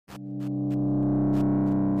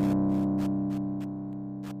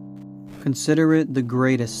Consider it the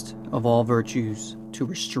greatest of all virtues to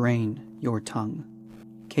restrain your tongue.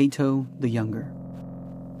 Cato the Younger.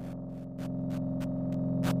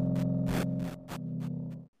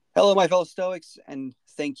 Hello, my fellow Stoics, and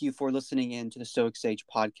thank you for listening in to the Stoic Sage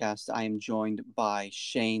podcast. I am joined by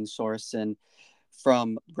Shane Sorensen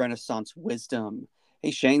from Renaissance Wisdom.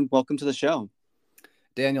 Hey, Shane, welcome to the show.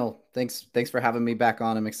 Daniel, thanks for having me back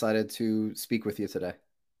on. I'm excited to speak with you today.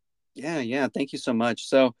 Yeah. Thank you so much.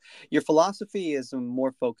 So your philosophy is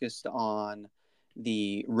more focused on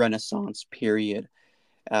the Renaissance period.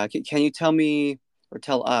 Can you tell me or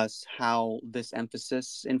tell us how this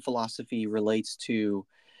emphasis in philosophy relates to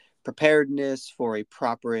preparedness for a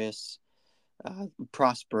prosperous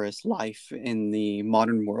life in the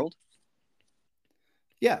modern world?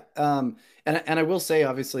 Yeah. And I will say,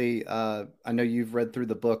 obviously, I know you've read through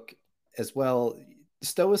the book as well.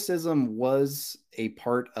 Stoicism was a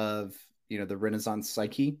part of, the Renaissance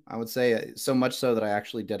psyche, I would say, so much so that I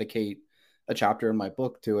actually dedicate a chapter in my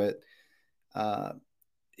book to it. Uh,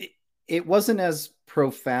 it wasn't as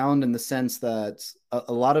profound in the sense that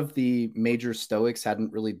a lot of the major Stoics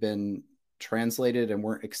hadn't really been translated and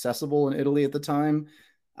weren't accessible in Italy at the time.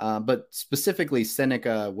 But specifically,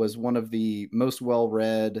 Seneca was one of the most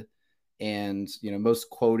well-read and most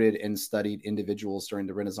quoted and studied individuals during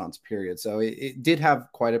the Renaissance period. So it did have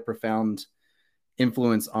quite a profound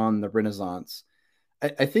influence on the Renaissance.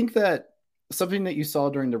 I think that something that you saw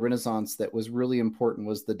during the Renaissance that was really important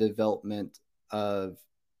was the development of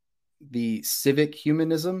the civic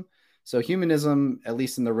humanism. So humanism, at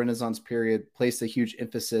least in the Renaissance period, placed a huge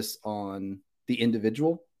emphasis on the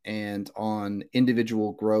individual and on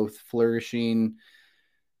individual growth, flourishing,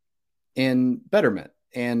 and betterment.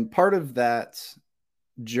 And part of that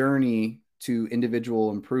journey to individual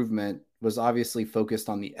improvement was obviously focused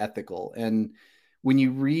on the ethical. And when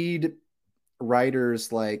you read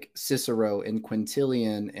writers like Cicero and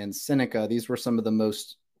Quintilian and Seneca, these were some of the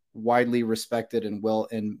most widely respected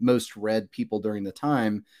and most read people during the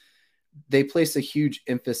time. They place a huge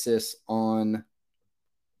emphasis on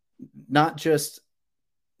not just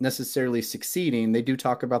necessarily succeeding. They do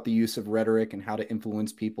talk about the use of rhetoric and how to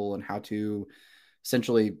influence people and how to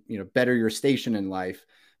essentially, better your station in life.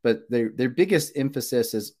 But their biggest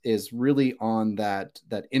emphasis is really on that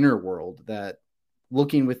inner world, that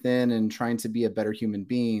looking within and trying to be a better human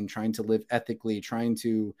being, trying to live ethically, trying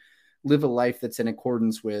to live a life that's in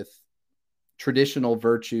accordance with traditional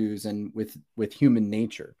virtues and with human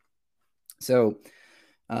nature. So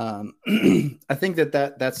I think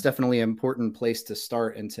that's definitely an important place to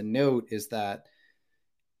start and to note is that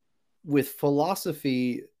with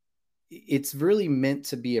philosophy, it's really meant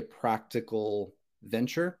to be a practical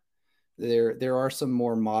venture. There are some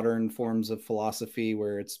more modern forms of philosophy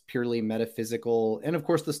where it's purely metaphysical, and of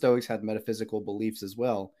course the Stoics had metaphysical beliefs as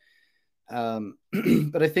well.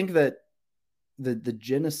 But I think that the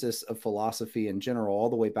genesis of philosophy in general, all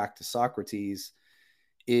the way back to Socrates,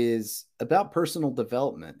 is about personal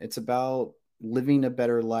development. It's about living a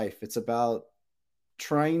better life. It's about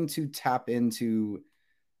trying to tap into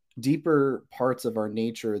deeper parts of our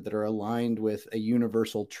nature that are aligned with a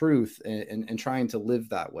universal truth and trying to live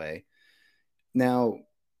that way. Now,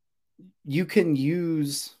 you can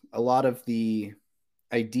use a lot of the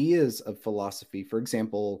ideas of philosophy, for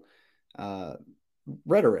example,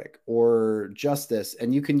 rhetoric or justice,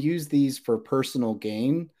 and you can use these for personal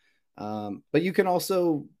gain, but you can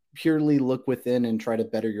also purely look within and try to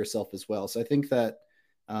better yourself as well. So I think that,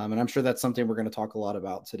 and I'm sure that's something we're going to talk a lot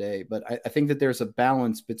about today, but I think that there's a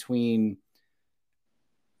balance between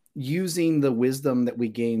using the wisdom that we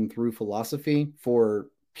gain through philosophy for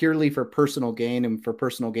purely for personal gain. And for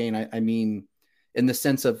personal gain, I mean, in the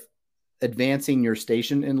sense of advancing your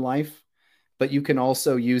station in life, but you can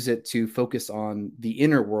also use it to focus on the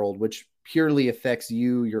inner world, which purely affects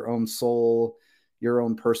you, your own soul, your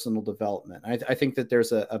own personal development. I think that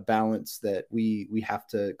there's a balance that we have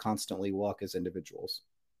to constantly walk as individuals.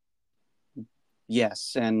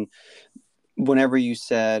 Yes. And whenever you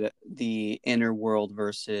said the inner world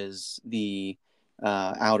versus the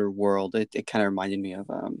outer world, it kind of reminded me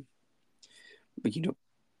of,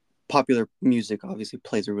 popular music obviously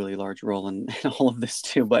plays a really large role in all of this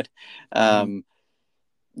too. But,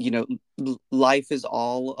 life is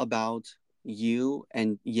all about you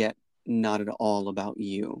and yet not at all about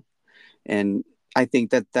you. And I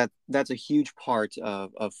think that's a huge part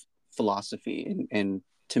of philosophy and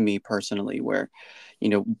to me personally, where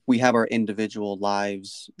we have our individual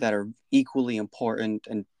lives that are equally important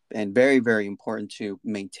and very, very important to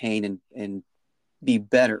maintain and be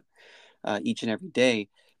better each and every day.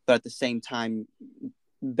 But at the same time,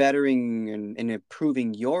 bettering and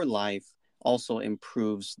improving your life also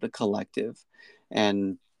improves the collective.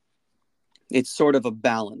 And it's sort of a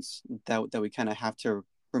balance that we kind of have to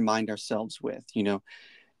remind ourselves with,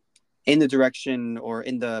 in the direction or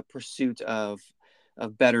in the pursuit of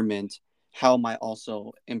betterment, how am I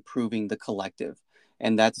also improving the collective?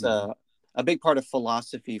 And that's a big part of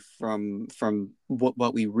philosophy from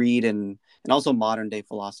what we read, and also modern day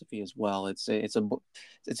philosophy as well. It's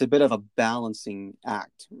a bit of a balancing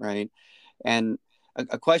act, right? And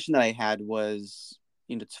a question that I had was,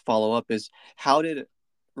 to follow up, is how did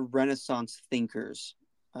Renaissance thinkers,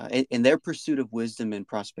 in their pursuit of wisdom and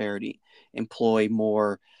prosperity, employ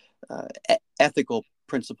more ethical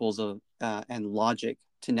principles and logic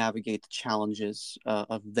to navigate the challenges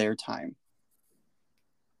of their time?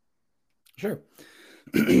 Sure.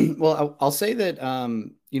 Well, I'll say that, at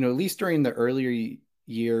least during the earlier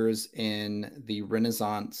years in the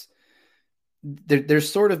Renaissance, there's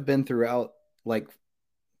sort of been throughout like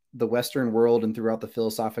the Western world and throughout the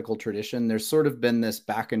philosophical tradition, there's sort of been this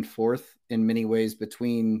back and forth in many ways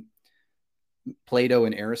between Plato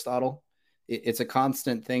and Aristotle. It's a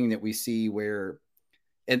constant thing that we see where,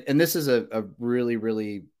 and this is a really,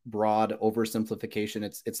 really broad oversimplification.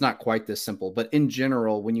 It's not quite this simple, but in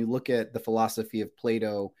general, when you look at the philosophy of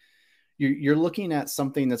Plato, you're looking at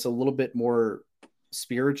something that's a little bit more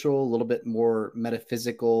spiritual, a little bit more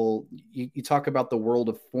metaphysical. You talk about the world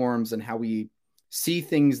of forms and how we see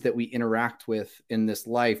things that we interact with in this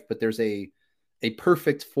life, but there's a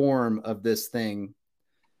perfect form of this thing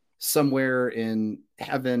somewhere in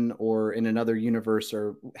heaven or in another universe,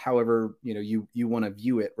 or however you want to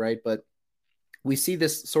view it, right? But we see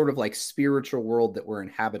this sort of like spiritual world that we're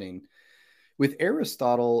inhabiting. With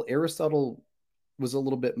Aristotle was a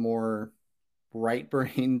little bit more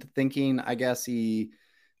right-brained thinking, I guess. He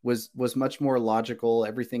was much more logical.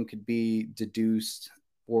 Everything could be deduced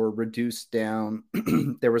or reduced down.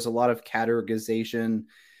 There was a lot of categorization.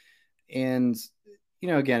 And,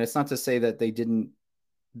 again, it's not to say that they didn't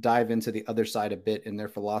dive into the other side a bit in their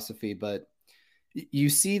philosophy, but you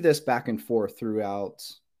see this back and forth throughout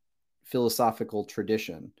philosophical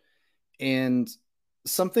tradition. And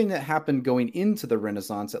something that happened going into the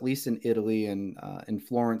Renaissance, at least in Italy and in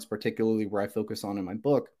Florence, particularly where I focus on in my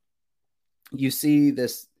book, you see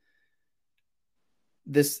this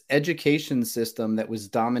education system that was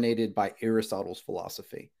dominated by Aristotle's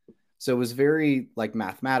philosophy. So it was very like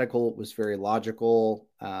mathematical. It was very logical.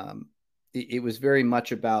 It was very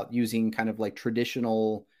much about using kind of like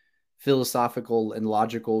traditional philosophical and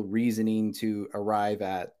logical reasoning to arrive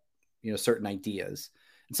at, certain ideas.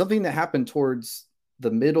 And something that happened towards the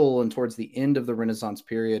middle and towards the end of the Renaissance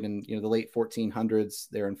period in, the late 1400s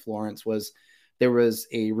there in Florence, was there was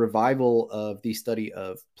a revival of the study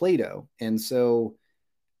of Plato. And so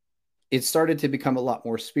it started to become a lot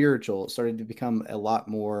more spiritual. It started to become a lot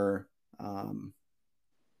more, I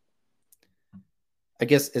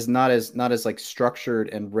guess, is not as like structured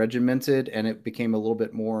and regimented, and it became a little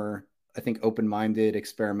bit more, I think, open-minded,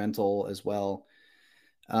 experimental as well.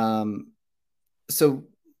 So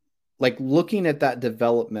like looking at that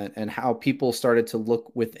development and how people started to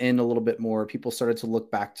look within a little bit more, people started to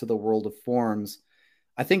look back to the world of forms.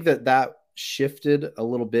 I think that shifted a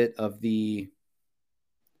little bit of the,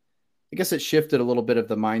 I guess it shifted a little bit of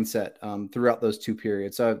the mindset throughout those two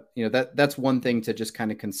periods. So, that's one thing to just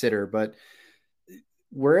kind of consider. But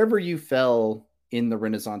wherever you fell in the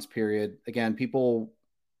Renaissance period, again, people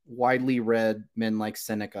widely read men like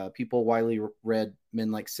Seneca. People widely read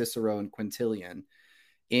men like Cicero and Quintilian.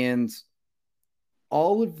 And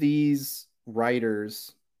all of these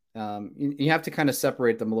writers, you have to kind of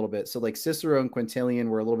separate them a little bit. So like Cicero and Quintilian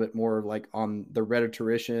were a little bit more like on the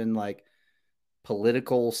rhetorician, like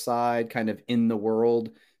political side, kind of in the world.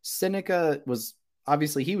 Seneca was,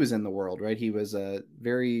 obviously he was in the world, right? He was a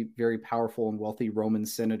very, very powerful and wealthy Roman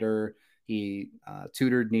senator. He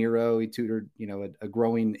tutored Nero. He tutored, a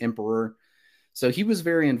growing emperor. So he was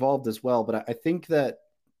very involved as well. But I think that,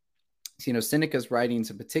 Seneca's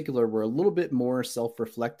writings in particular were a little bit more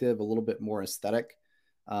self-reflective, a little bit more aesthetic,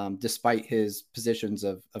 despite his positions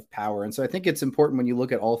of power. And so I think it's important when you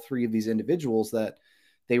look at all three of these individuals that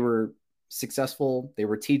they were successful, they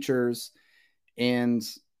were teachers. And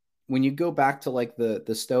when you go back to like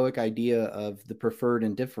the Stoic idea of the preferred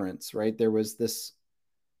indifference, right? There was this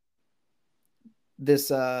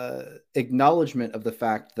acknowledgement of the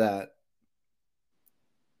fact that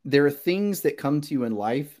there are things that come to you in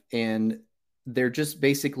life and they're just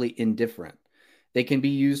basically indifferent. They can be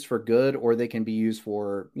used for good or they can be used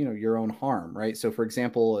for, your own harm, right? So for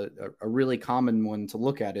example, a really common one to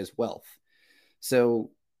look at is wealth. So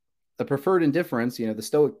the preferred indifference, the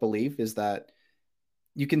Stoic belief is that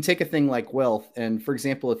you can take a thing like wealth, and for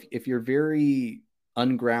example, if you're very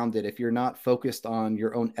ungrounded, if you're not focused on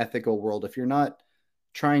your own ethical world, if you're not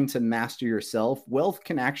trying to master yourself, wealth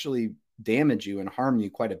can actually damage you and harm you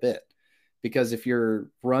quite a bit. Because if you're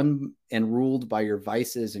run and ruled by your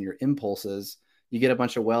vices and your impulses, you get a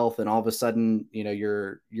bunch of wealth, and all of a sudden,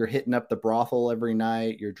 you're hitting up the brothel every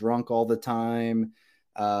night, you're drunk all the time,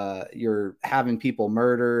 you're having people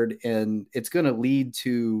murdered, and it's going to lead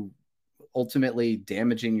to ultimately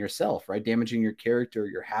damaging yourself, right? Damaging your character,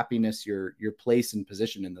 your happiness, your place and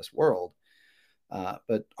position in this world.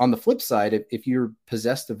 But on the flip side, if you're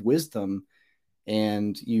possessed of wisdom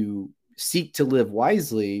and you seek to live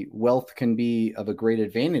wisely, wealth can be of a great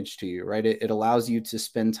advantage to you, right? It allows you to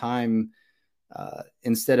spend time,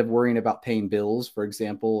 instead of worrying about paying bills, for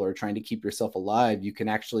example, or trying to keep yourself alive. You can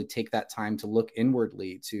actually take that time to look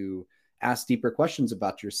inwardly, to ask deeper questions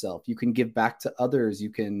about yourself. You can give back to others. You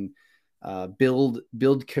can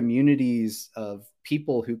build communities of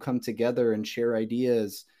people who come together and share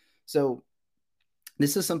ideas. So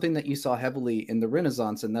this is something that you saw heavily in the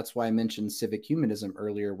Renaissance, and that's why I mentioned civic humanism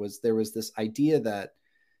earlier. Was there was this idea that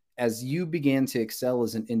as you began to excel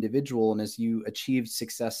as an individual and as you achieved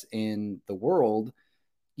success in the world,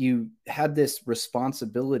 you had this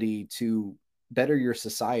responsibility to better your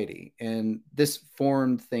society. And this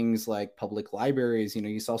formed things like public libraries.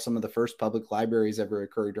 You saw some of the first public libraries ever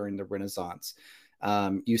occur during the Renaissance.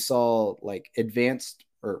 You saw like advanced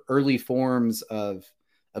or early forms of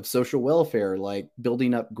social welfare, like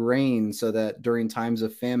building up grain so that during times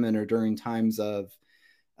of famine or during times of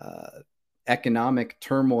uh, economic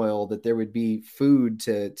turmoil, that there would be food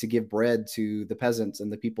to give bread to the peasants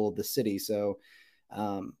and the people of the city. So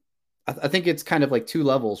um, I think it's kind of like two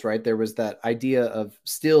levels, right? There was that idea of,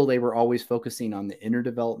 still they were always focusing on the inner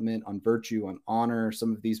development, on virtue, on honor,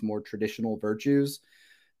 some of these more traditional virtues,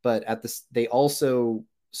 but at this they also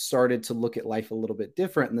started to look at life a little bit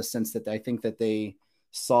different, in the sense that I think that they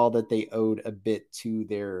saw that they owed a bit to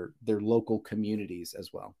their local communities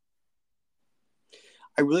as well.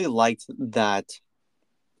 I really liked that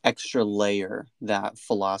extra layer that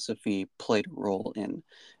philosophy played a role in.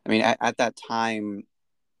 I mean, at that time,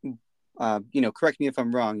 correct me if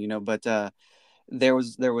I'm wrong, but there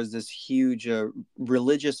was this huge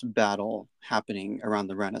religious battle happening around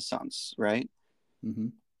the Renaissance, right? Mm-hmm.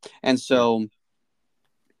 And Yeah. so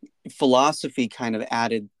philosophy kind of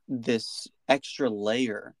added this extra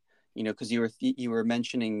layer, because you were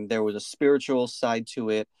mentioning there was a spiritual side to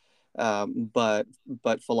it, but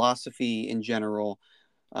philosophy in general,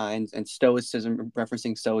 and Stoicism,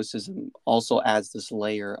 referencing Stoicism, also adds this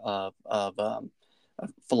layer of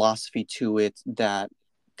philosophy to it that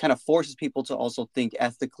kind of forces people to also think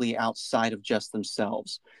ethically outside of just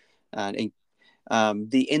themselves. And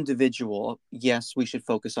the individual, yes, we should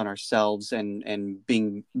focus on ourselves and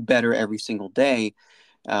being better every single day,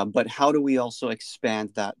 but how do we also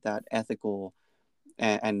expand that ethical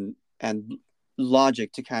and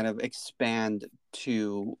logic to kind of expand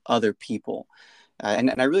to other people?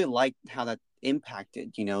 And I really liked how that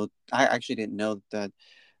impacted. I actually didn't know that.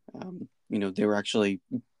 They were actually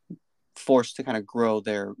forced to kind of grow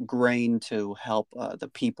their grain to help the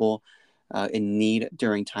people in need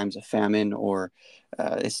during times of famine, or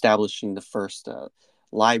establishing the first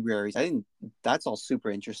libraries. I think that's all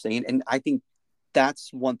super interesting. And I think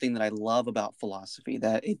that's one thing that I love about philosophy,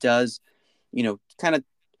 that it does, kind of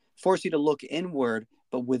force you to look inward,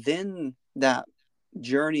 but within that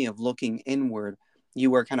journey of looking inward,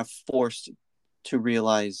 you are kind of forced to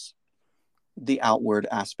realize the outward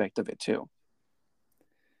aspect of it too.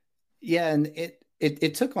 Yeah, and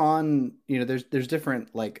it took on, there's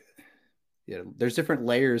different, like, there's different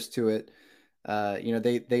layers to it.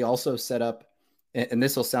 They also set up, and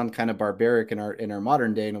this will sound kind of barbaric in our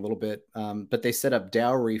modern day in a little bit, but they set up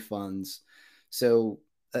dowry funds. So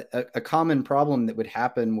a common problem that would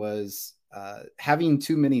happen was having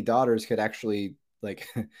too many daughters could actually, like,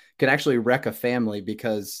 could actually wreck a family,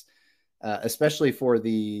 because especially for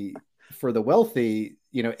the wealthy,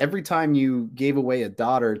 every time you gave away a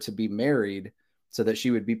daughter to be married so that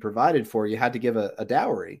she would be provided for, you had to give a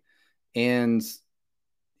dowry. And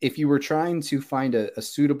if you were trying to find a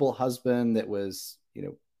suitable husband that was, in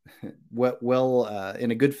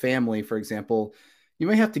a good family, for example, you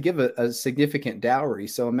may have to give a significant dowry.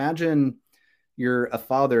 So imagine you're a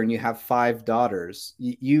father and you have five daughters.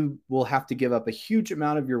 You will have to give up a huge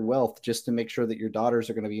amount of your wealth just to make sure that your daughters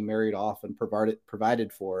are going to be married off and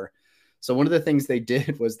provided for. So one of the things they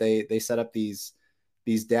did was they set up these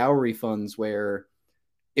dowry funds, where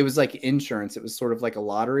it was like insurance. It was sort of like a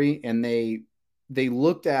lottery, and they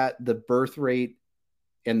looked at the birth rate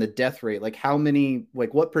and the death rate, like how many,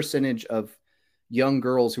 like what percentage of young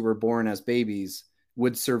girls who were born as babies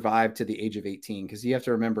would survive to the age of 18. Because you have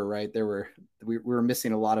to remember, right, we were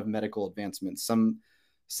missing a lot of medical advancements.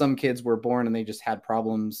 Some kids were born and they just had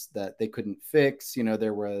problems that they couldn't fix. You know,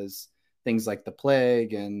 there was things like the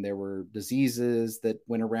plague, and there were diseases that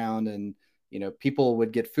went around, and you know, people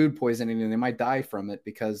would get food poisoning and they might die from it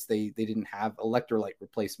because they didn't have electrolyte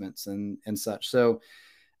replacements and such. So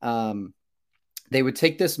um, they would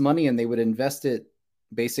take this money and they would invest it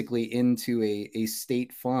basically into a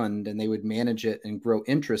state fund, and they would manage it and grow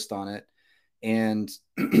interest on it. And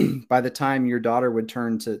by the time your daughter would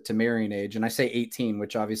turn to marrying age, and I say 18,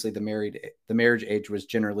 which obviously the marriage age was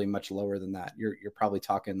generally much lower than that. You're probably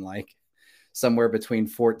talking like somewhere between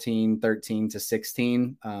 14, 13 to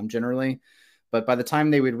 16, generally. But by the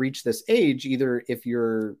time they would reach this age, either if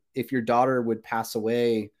your daughter would pass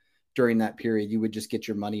away during that period, you would just get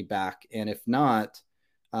your money back. And if not,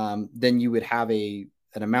 then you would have an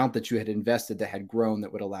amount that you had invested that had grown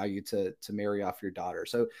that would allow you to marry off your daughter.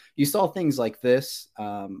 So you saw things like this,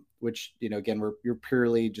 which, you know, again, you're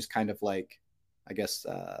purely just kind of like, I guess,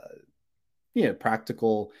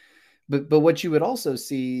 practical. But what you would also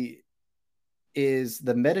see is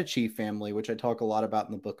the Medici family, which I talk a lot about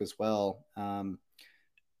in the book as well.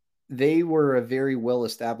 They were a very well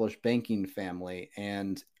established banking family.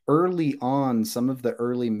 And early on, some of the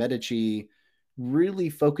early Medici really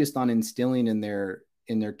focused on instilling in their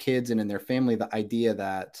kids and in their family the idea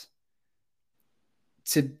that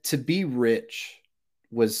to be rich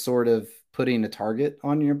was sort of putting a target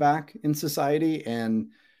on your back in society.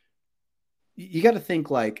 And you got to think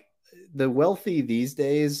like the wealthy these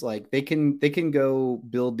days, like they can go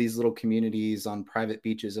build these little communities on private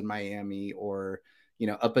beaches in Miami, or you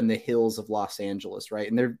know, up in the hills of Los Angeles, right?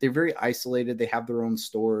 And they're very isolated. They have their own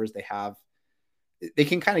stores. They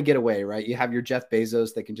can kind of get away, right? You have your Jeff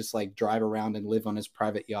Bezos that can just like drive around and live on his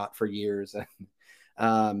private yacht for years.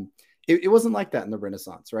 um, it wasn't like that in the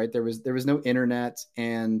Renaissance, right? There was no internet,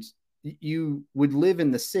 and you would live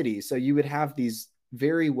in the city, so you would have these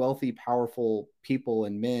very wealthy, powerful people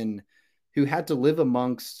and men who had to live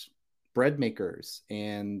amongst bread makers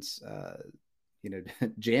and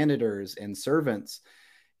janitors and servants.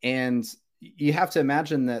 And you have to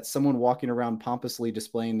imagine that someone walking around pompously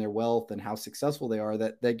displaying their wealth and how successful they are,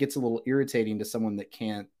 that gets a little irritating to someone that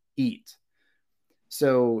can't eat.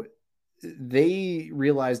 So they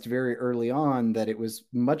realized very early on that it was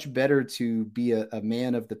much better to be a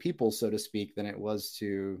man of the people, so to speak, than it was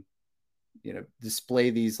to, display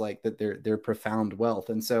these like that their profound wealth.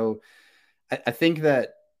 And so I think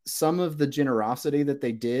that some of the generosity that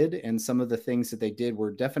they did and some of the things that they did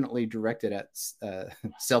were definitely directed at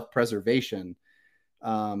self-preservation.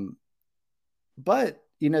 Um, but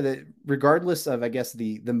that regardless of, I guess,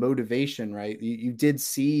 the motivation, right? You did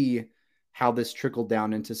see how this trickled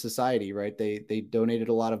down into society, right? They donated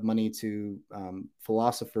a lot of money to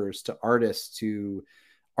philosophers, to artists, to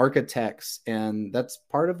architects, and that's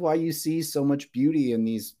part of why you see so much beauty in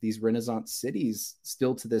these Renaissance cities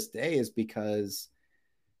still to this day, is because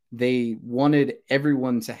they wanted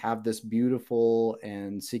everyone to have this beautiful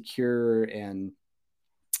and secure and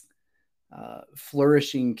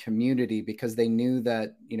flourishing community, because they knew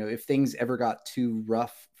that if things ever got too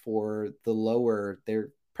rough for the lower, there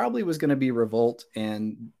probably was going to be revolt,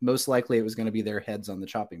 and most likely it was going to be their heads on the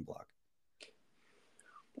chopping block.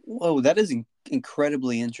 Whoa, that is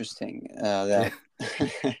incredibly interesting. That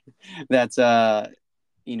Yeah. that's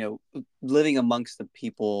living amongst the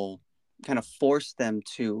people kind of force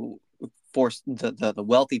the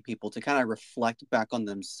wealthy people to kind of reflect back on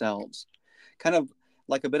themselves, kind of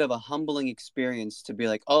like a bit of a humbling experience to be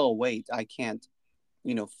like, oh wait, I can't,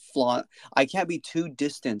 flaunt, I can't be too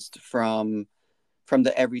distanced from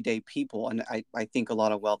the everyday people. And I think a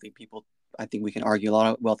lot of wealthy people, I think we can argue a lot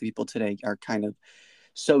of wealthy people today are kind of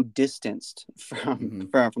so distanced from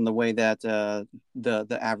Mm-hmm. from the way that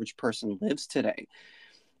the average person lives today.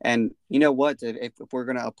 And you know what? If we're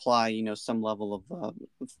going to apply, some level of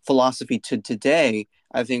philosophy to today,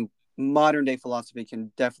 I think modern day philosophy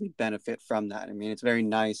can definitely benefit from that. I mean, it's very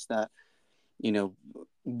nice that you know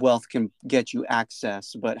wealth can get you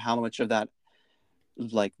access, but how much of that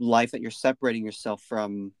like life that you're separating yourself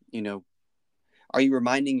from, are you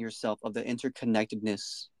reminding yourself of the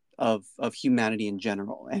interconnectedness of humanity in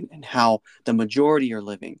general, and how the majority are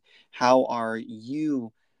living? How are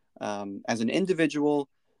you, as an individual,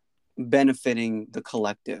 benefiting the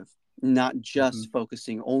collective, not Mm-hmm. just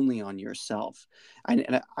focusing only on yourself?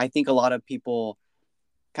 And I think a lot of people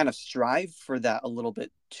kind of strive for that a little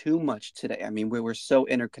bit too much today. I mean, we're so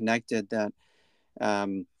interconnected that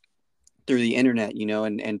um, through the internet,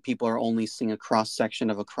 and people are only seeing a cross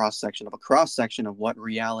section of a cross section of a cross section of what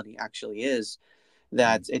reality actually is.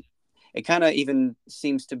 that it kind of even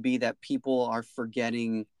seems to be that people are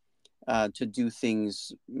forgetting to do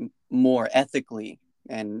things more ethically,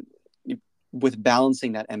 and with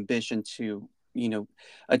balancing that ambition to,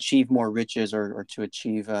 achieve more riches, or to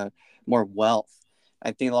achieve more wealth.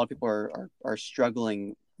 I think a lot of people are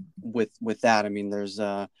struggling with that. I mean, there's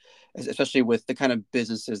especially with the kind of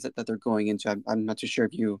businesses that they're going into. I'm not too sure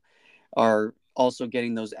if you are also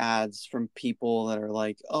getting those ads from people that are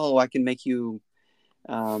like, oh, I can make you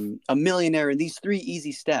a millionaire in these 3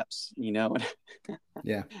 easy steps.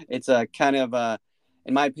 Yeah. It's a kind of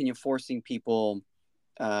in my opinion, forcing people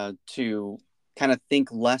to kind of think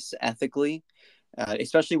less ethically,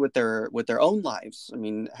 especially with their own lives. I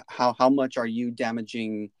mean, how much are you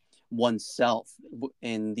damaging oneself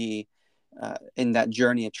in that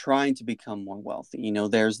journey of trying to become more wealthy?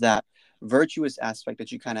 There's that virtuous aspect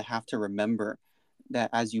that you kind of have to remember, that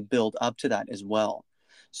as you build up to that as well.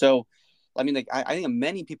 So, I mean, like I think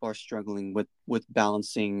many people are struggling with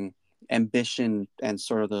balancing ambition and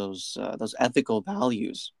sort of those ethical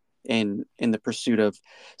values in the pursuit of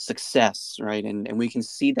success, right? And we can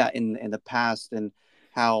see that in the past, and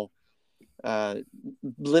how uh,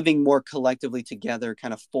 living more collectively together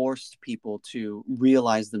kind of forced people to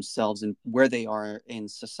realize themselves and where they are in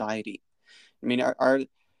society. I mean,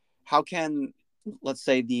 how can, let's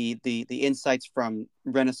say, the insights from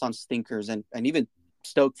Renaissance thinkers and even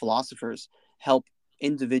Stoic philosophers help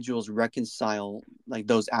individuals reconcile like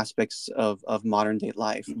those aspects of modern day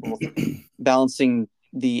life, both balancing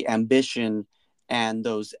the ambition and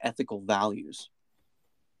those ethical values?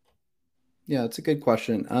 Yeah, it's a good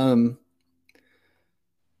question.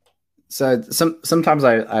 So sometimes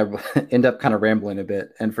I end up kind of rambling a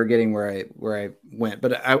bit and forgetting where I went,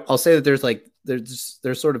 but I'll say that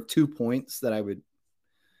there's sort of 2 points that I would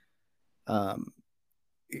um,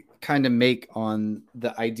 kind of make on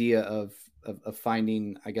the idea of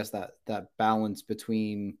finding, I guess, that balance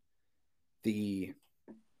between the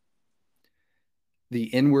the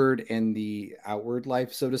inward and the outward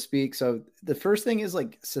life, so to speak. So the first thing is,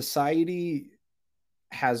 like, society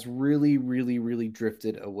has really, really, really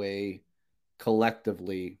drifted away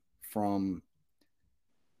collectively from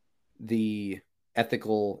the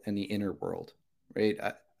ethical and the inner world, right?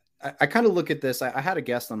 I kind of look at this. I had a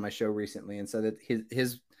guest on my show recently and said that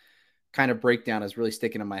his kind of breakdown is really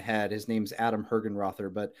sticking in my head. His name's Adam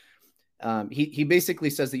Hergenrother, but he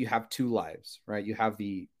basically says that you have 2 lives, right? You have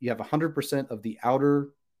 100% of the outer,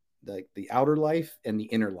 the outer life, and the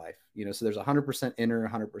inner life. So there's 100% inner,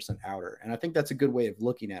 100% outer, and I think that's a good way of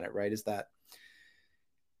looking at it, right? Is that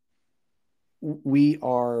we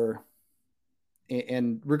are,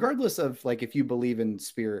 and regardless of, like, if you believe in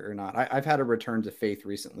spirit or not, I've had a return to faith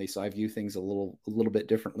recently, so I view things a little bit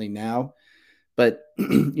differently now. But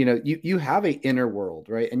you have a inner world,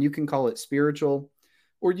 right? And you can call it spiritual,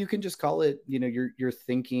 or you can just call it, your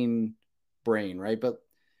thinking brain, right? But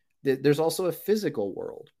there's also a physical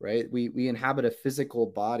world, right? We inhabit a physical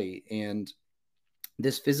body, and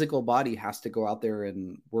this physical body has to go out there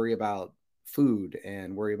and worry about food,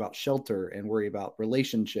 and worry about shelter, and worry about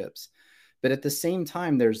relationships. But at the same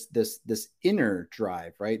time, there's this inner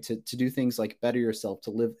drive, right? To do things like better yourself,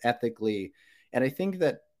 to live ethically. And I think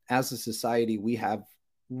that as a society, we have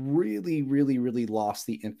really, really, really lost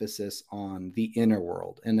the emphasis on the inner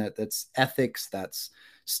world. And that's ethics, that's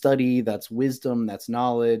study, that's wisdom, that's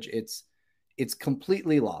knowledge. It's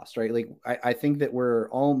completely lost, right? Like, I think that we're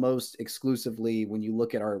almost exclusively, when you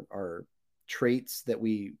look at our traits that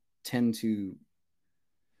we tend to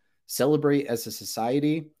celebrate as a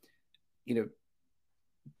society, you know,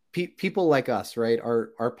 people like us, right?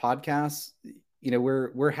 Our podcasts,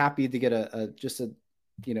 we're happy to get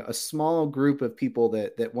a small group of people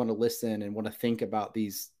that want to listen and want to think about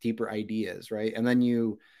these deeper ideas, right? And then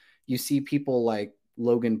you see people like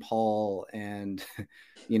Logan Paul and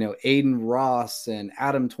Aiden Ross and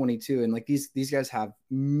Adam 22, and like these guys have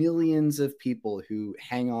millions of people who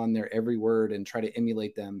hang on their every word and try to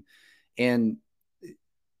emulate them. And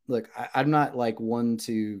look, I'm not like one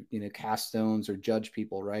to cast stones or judge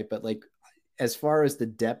people, right? But like, as far as the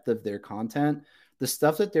depth of their content, the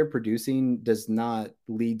stuff that they're producing does not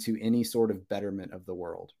lead to any sort of betterment of the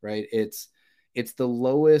world, right? It's the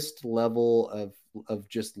lowest level of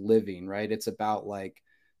just living, right? It's about like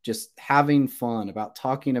just having fun, about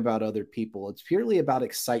talking about other people. It's purely about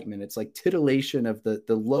excitement. It's like titillation of the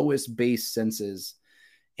lowest base senses.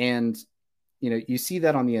 And you see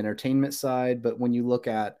that on the entertainment side, but when you look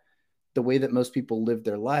at the way that most people live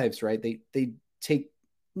their lives, right? They take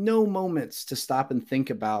no moments to stop and think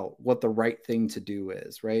about what the right thing to do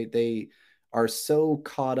is, right? They are so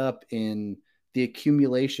caught up in the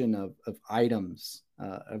accumulation of items,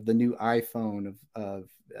 of the new iPhone, of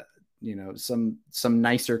some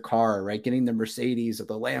nicer car, right? Getting the Mercedes or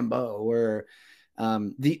the Lambo, or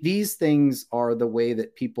these things are the way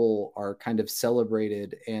that people are kind of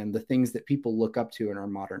celebrated and the things that people look up to in our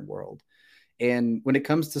modern world. And when it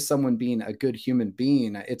comes to someone being a good human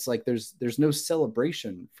being, it's like there's no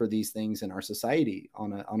celebration for these things in our society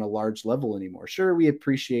on a large level anymore. Sure, we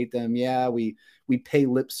appreciate them. Yeah, we pay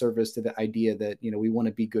lip service to the idea that we want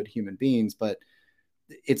to be good human beings, but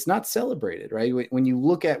it's not celebrated, right? When you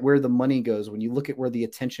look at where the money goes, when you look at where the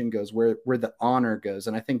attention goes, where the honor goes,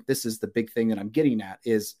 and I think this is the big thing that I'm getting at,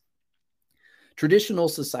 is traditional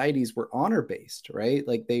societies were honor based, right?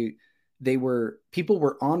 Like people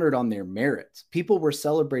were honored on their merits. People were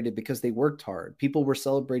celebrated because they worked hard. People were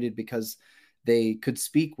celebrated because they could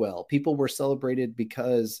speak well. People were celebrated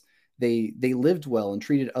because they lived well and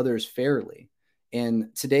treated others fairly.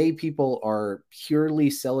 And today people are purely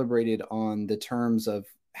celebrated on the terms of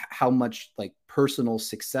how much like personal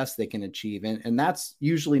success they can achieve. And that's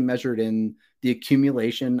usually measured in the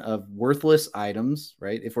accumulation of worthless items,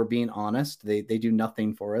 right? If we're being honest, they do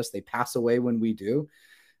nothing for us. They pass away when we do.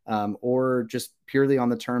 Or just purely on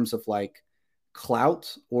the terms of like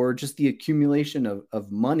clout, or just the accumulation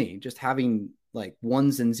of money, just having like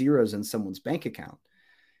ones and zeros in someone's bank account.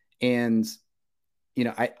 And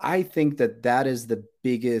I think that is the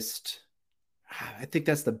biggest, I think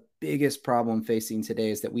that's the biggest problem facing today,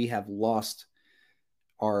 is that we have lost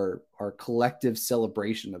our collective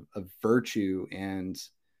celebration of virtue. And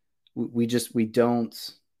we don't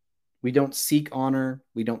seek honor.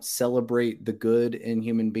 We don't celebrate the good in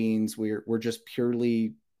human beings. We're just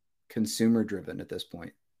purely consumer driven at this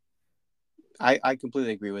point. I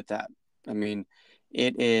completely agree with that. I mean,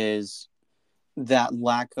 it is that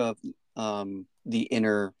lack of the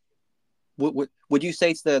inner. Would you say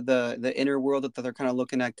it's the inner world that they're kind of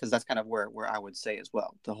looking at? Because that's kind of where I would say as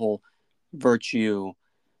well. The whole virtue,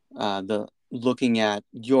 the looking at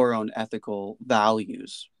your own ethical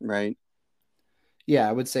values, right? Yeah,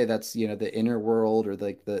 I would say that's the inner world, or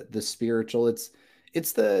like the spiritual. It's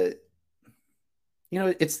the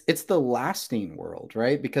it's the lasting world,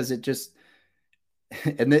 right? Because it just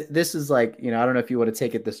and this is like, I don't know if you want to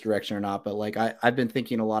take it this direction or not, but like I've been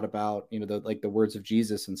thinking a lot about the words of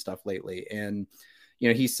Jesus and stuff lately. And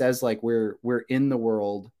he says like we're in the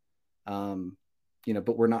world, but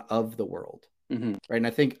we're not of the world. Mm-hmm. Right. And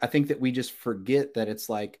I think that we just forget that it's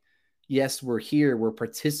like, yes, we're here, we're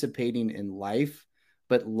participating in life,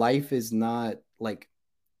 but life is not like,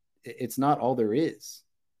 it's not all there is.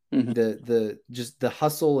 Mm-hmm. The just the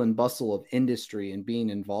hustle and bustle of industry and being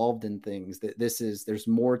involved in things, that there's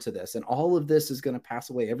more to this, and all of this is going to pass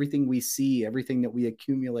away. Everything we see, everything that we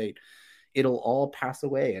accumulate, it'll all pass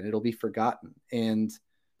away and it'll be forgotten. And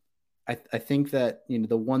I think that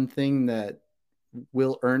the one thing that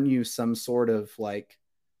will earn you some sort of like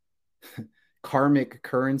karmic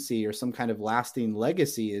currency or some kind of lasting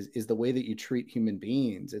legacy is the way that you treat human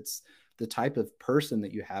beings. It's the type of person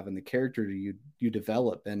that you have and the character you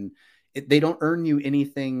develop. And they don't earn you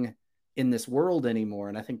anything in this world anymore.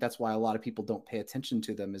 And I think that's why a lot of people don't pay attention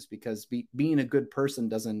to them, is because being a good person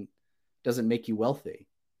doesn't make you wealthy.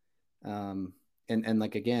 And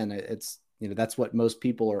like, again, it's, that's what most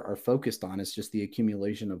people are focused on, is just the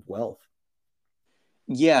accumulation of wealth.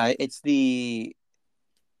 Yeah, it's the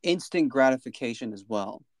instant gratification as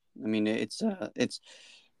well. I mean, it's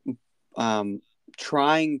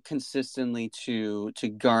trying consistently to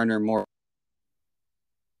garner more,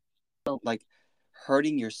 like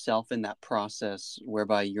hurting yourself in that process,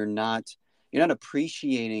 whereby you're not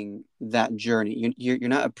appreciating that journey. You're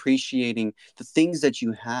not appreciating the things that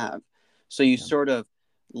you have. So you sort of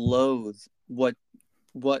loathe what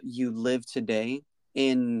you live today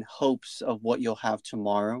in hopes of what you'll have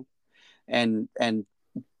tomorrow. And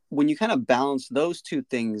when you kind of balance those two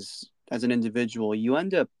things as an individual, you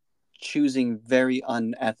end up choosing very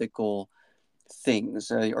unethical things,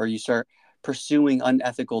 or you start pursuing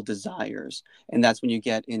unethical desires. And that's when you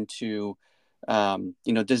get into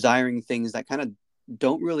desiring things that kind of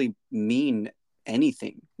don't really mean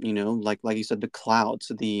anything, like you said, the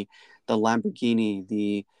clouds, the Lamborghini,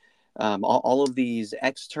 the all of these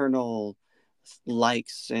external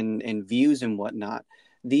likes and views and whatnot.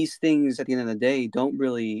 These things at the end of the day don't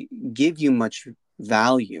really give you much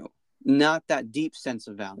value, not that deep sense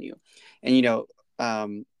of value. And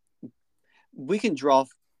we can draw,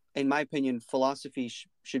 in my opinion, philosophy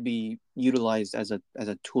should be utilized as a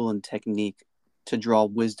tool and technique to draw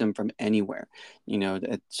wisdom from anywhere.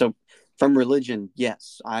 So from religion,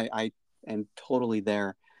 yes, I am totally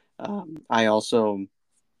there. I've also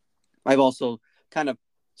kind of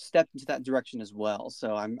stepped into that direction as well.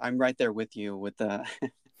 So I'm right there with you with the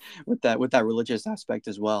with that religious aspect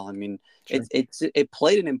as well. I mean, Sure. it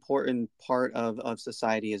played an important part of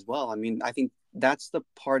society as well. I mean, I think that's the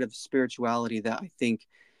part of spirituality that I think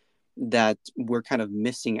that we're kind of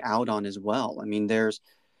missing out on as well. I mean, there's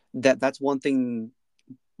that's one thing,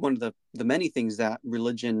 one of the many things that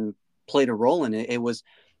religion played a role in. It was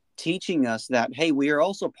teaching us that, hey, we are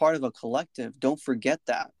also part of a collective. Don't forget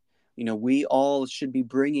that. You know, we all should be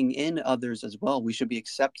bringing in others as well. We should be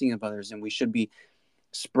accepting of others, and we should be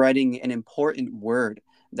spreading an important word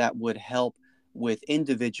that would help with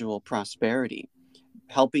individual prosperity,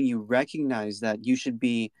 helping you recognize that you should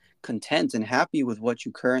be content and happy with what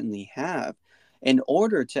you currently have in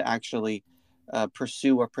order to actually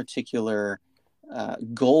pursue a particular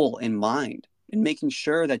goal in mind, and making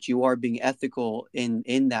sure that you are being ethical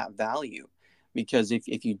in that value. Because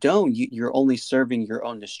if you don't, you're only serving your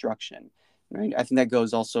own destruction, right? I think that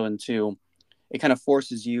goes also into, it kind of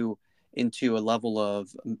forces you into a level of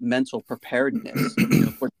mental preparedness, you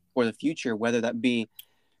know, for the future, whether that be,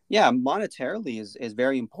 yeah, monetarily is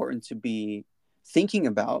very important to be thinking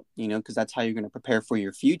about, you know, because that's how you're going to prepare for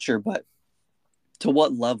your future. But to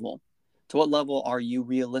what level? To what level are you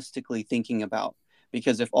realistically thinking about?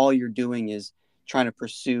 Because if all you're doing is trying to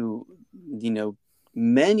pursue, you know,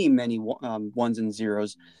 many ones and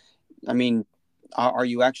zeros, I mean, are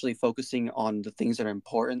you actually focusing on the things that are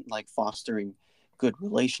important, like fostering good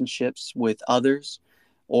relationships with others,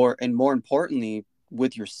 or, and more importantly,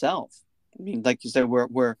 with yourself? I mean, like you said,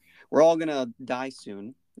 we're all gonna die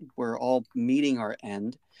soon. We're all meeting our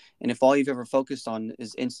end, and if all you've ever focused on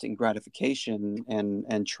is instant gratification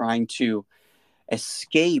and trying to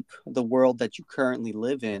escape the world that you currently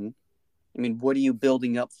live in, I mean, what are you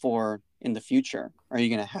building up for in the future? Are you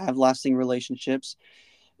going to have lasting relationships?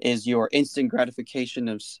 Is your instant gratification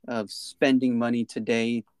of spending money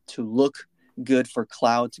today to look good for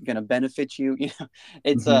clout going to benefit you? You know,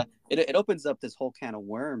 it's Mm-hmm. it opens up this whole can of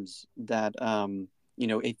worms that you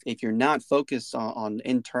know, if you're not focused on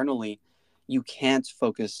internally, you can't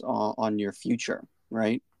focus on your future,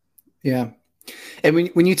 right? Yeah. And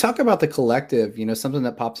when you talk about the collective, you know, something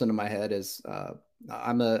that pops into my head is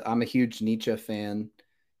I'm a huge Nietzsche fan,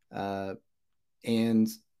 uh, and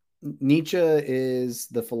Nietzsche is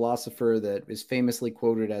the philosopher that is famously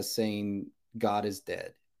quoted as saying God is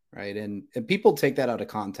dead, right? And people take that out of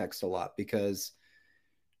context a lot because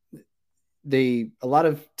a lot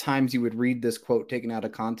of times you would read this quote taken out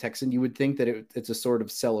of context and you would think that it's a sort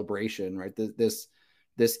of celebration, right? This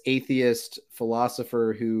atheist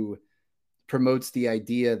philosopher who promotes the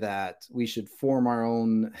idea that we should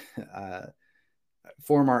uh,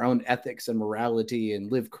 form our own ethics and morality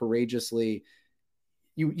and live courageously.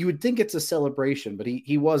 You would think it's a celebration, but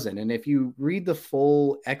he wasn't. And if you read the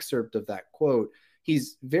full excerpt of that quote,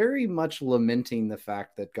 he's very much lamenting the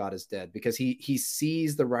fact that God is dead because he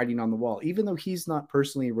sees the writing on the wall. Even though he's not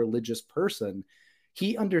personally a religious person,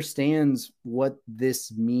 he understands what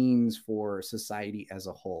this means for society as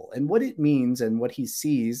a whole. And what it means and what he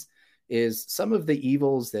sees is some of the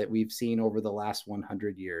evils that we've seen over the last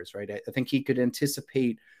 100 years, right? I think he could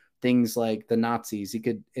anticipate things like the Nazis. He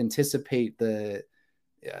could anticipate the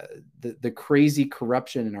crazy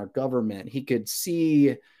corruption in our government. He could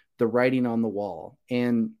see the writing on the wall.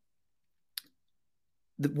 And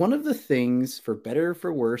one of the things, for better or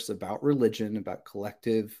for worse, about religion, about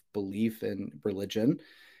collective belief in religion,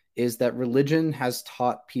 is that religion has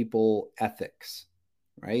taught people ethics,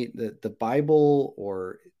 right? The Bible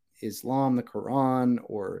or Islam, the Quran,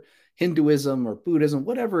 or Hinduism or Buddhism,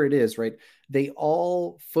 whatever it is, right? They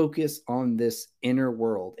all focus on this inner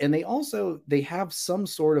world. And they have some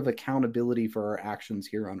sort of accountability for our actions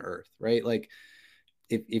here on earth, right? Like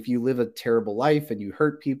if you live a terrible life and you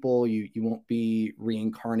hurt people, you won't be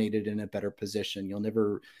reincarnated in a better position. You'll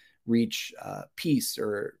never reach peace.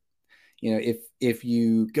 Or you know, if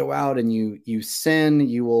you go out and you sin,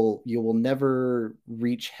 you will never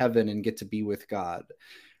reach heaven and get to be with God.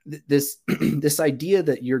 This this idea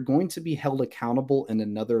that you're going to be held accountable in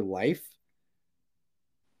another life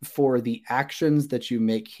for the actions that you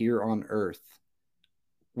make here on earth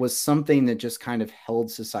was something that just kind of held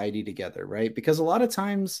society together, right? Because a lot of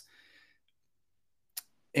times,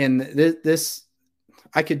 and this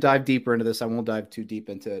I could dive deeper into this. I won't dive too deep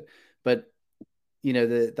into it, but you know,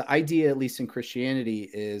 the idea, at least in Christianity,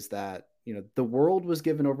 is that you know the world was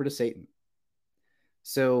given over to Satan.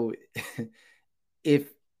 So if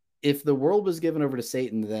if the world was given over to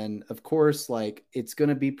Satan, then of course, like it's going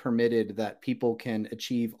to be permitted that people can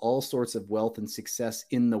achieve all sorts of wealth and success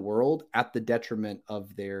in the world at the detriment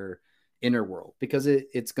of their inner world because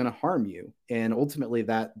it's going to harm you, and ultimately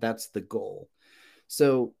that's the goal.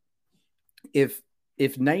 So if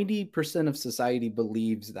 90% of society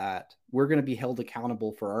believes that we're going to be held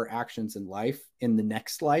accountable for our actions in life in the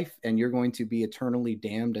next life, and you're going to be eternally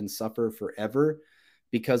damned and suffer forever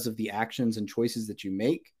because of the actions and choices that you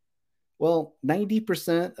make, well,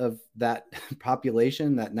 90% of that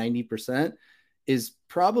population, that 90%, is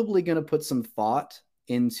probably going to put some thought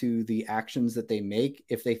into the actions that they make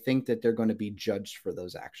if they think that they're going to be judged for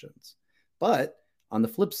those actions. But on the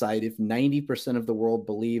flip side, if 90% of the world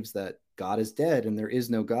believes that God is dead and there is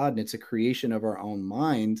no God and it's a creation of our own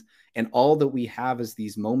mind, and all that we have is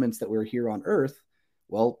these moments that we're here on earth,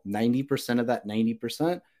 well, 90% of that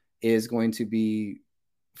 90% is going to be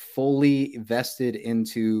fully vested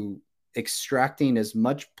into extracting as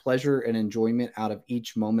much pleasure and enjoyment out of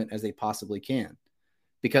each moment as they possibly can,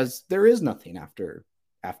 because there is nothing after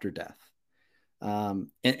death.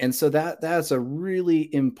 And so that's a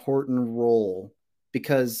really important role,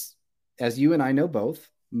 because as you and I know both,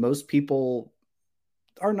 most people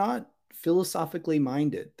are not philosophically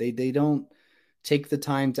minded. They don't take the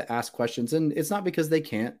time to ask questions, and it's not because they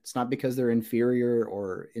can't. It's not because they're inferior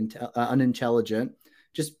or unintelligent.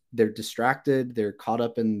 Just they're distracted. They're caught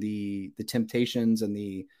up in the temptations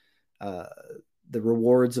and uh, the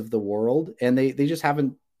rewards of the world, and they just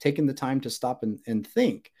haven't taken the time to stop and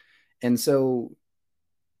think. And so,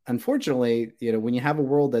 unfortunately, when you have a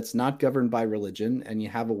world that's not governed by religion, and you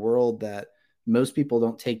have a world that most people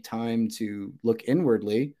don't take time to look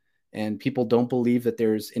inwardly, and people don't believe that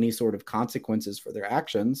there's any sort of consequences for their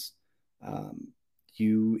actions, um,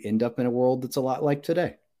 you end up in a world that's a lot like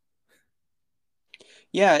today.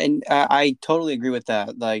 Yeah, and I totally agree with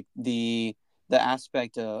that. Like the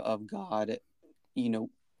aspect of God, you know,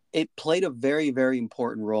 it played a very, very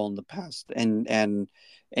important role in the past, and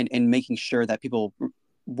making sure that people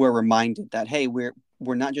were reminded that, hey, we're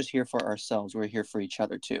not just here for ourselves, we're here for each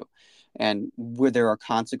other too, and where there are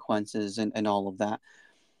consequences and all of that.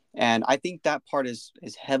 And I think that part is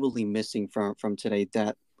heavily missing from today.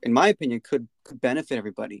 That, in my opinion, could benefit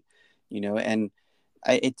everybody, and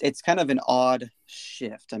it's kind of an odd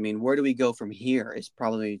shift. I mean, where do we go from here is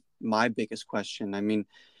probably my biggest question. I mean,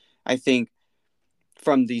 I think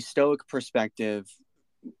from the Stoic perspective,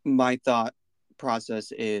 my thought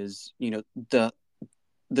process is,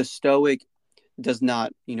 the Stoic does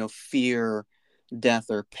not, fear death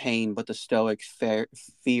or pain, but the Stoic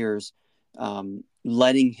fears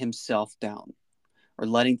letting himself down, or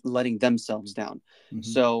letting themselves down. Mm-hmm.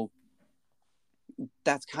 So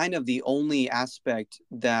that's kind of the only aspect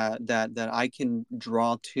that I can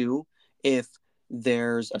draw to, if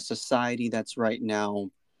there's a society that's right now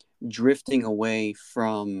drifting away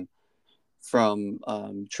from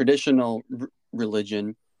traditional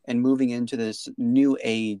religion and moving into this new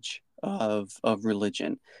age of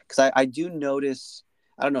religion. Because I do notice,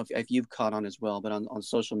 I don't know if you've caught on as well, but on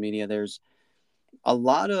social media there's a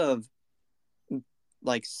lot of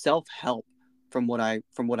like self-help, from what I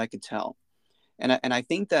could tell. And I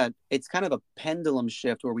think that it's kind of a pendulum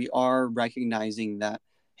shift where we are recognizing that,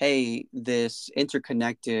 hey, this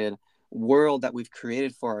interconnected world that we've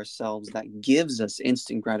created for ourselves that gives us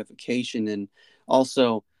instant gratification, and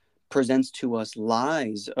also presents to us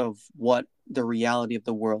lies of what the reality of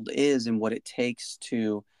the world is and what it takes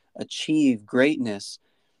to achieve greatness.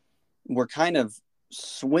 We're kind of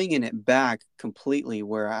swinging it back completely,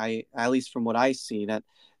 where at least from what I see, that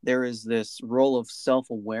there is this role of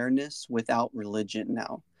self-awareness without religion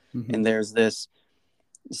now. Mm-hmm. And there's this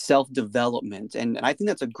self-development. And I think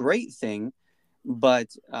that's a great thing. But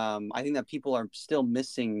I think that people are still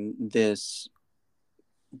missing this,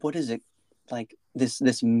 what is it, like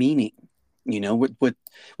this meaning,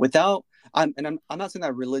 without, I'm not saying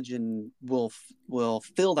that religion will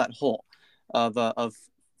fill that hole of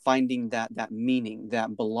finding that meaning,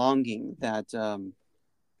 that belonging, that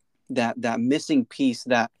missing piece.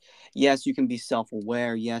 That, yes, you can be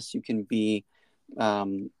self-aware, yes, you can be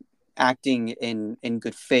um, acting in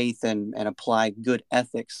good faith and apply good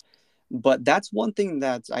ethics, but that's one thing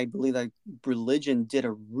that I believe that religion did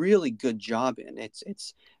a really good job in.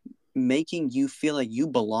 It's making you feel like you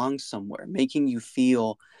belong somewhere, making you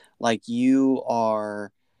feel like you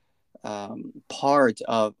are part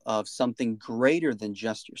of something greater than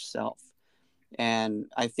just yourself. And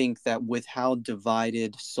I think that with how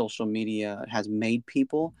divided social media has made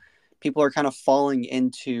people are kind of falling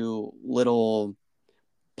into little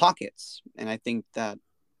pockets. And I think that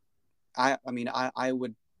I mean, I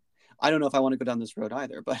don't know if I want to go down this road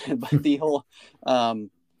either, but the whole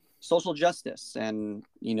social justice and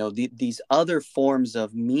these other forms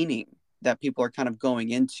of meaning that people are kind of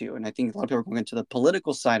going into, and I think a lot of people are going into the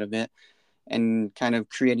political side of it and kind of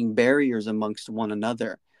creating barriers amongst one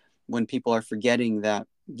another, when people are forgetting that,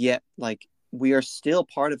 yet, like, we are still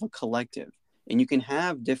part of a collective, and you can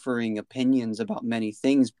have differing opinions about many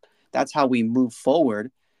things. That's how we move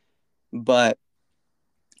forward. But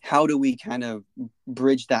how do we kind of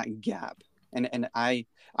bridge that gap? And I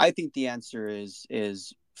think the answer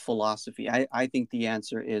is philosophy. I think the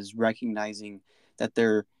answer is recognizing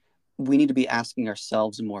that we need to be asking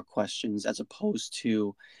ourselves more questions, as opposed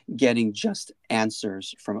to getting just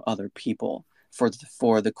answers from other people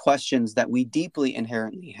for the questions that we deeply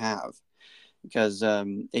inherently have. Because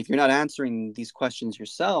if you're not answering these questions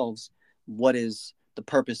yourselves, what is the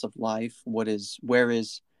purpose of life? Where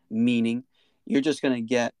is meaning? You're just going to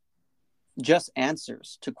get just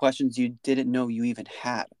answers to questions you didn't know you even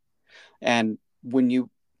had. And when you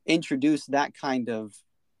introduce that kind of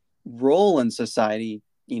role in society,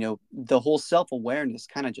 the whole self-awareness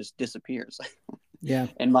kind of just disappears. Yeah.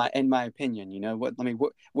 In my opinion,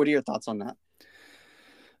 what are your thoughts on that?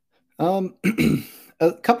 Um,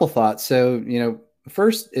 a couple thoughts. So,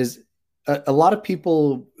 first is a lot of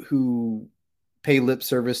people who pay lip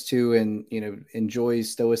service to and, enjoy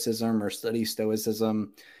Stoicism or study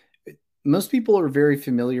Stoicism. Most people are very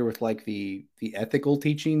familiar with like the ethical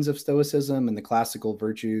teachings of Stoicism and the classical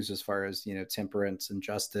virtues as far as, temperance and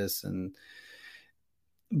justice.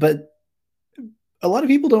 But a lot of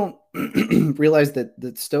people don't realize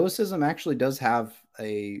that Stoicism actually does have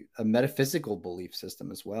a metaphysical belief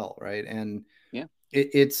system as well, right? And Yeah.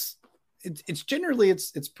 it's generally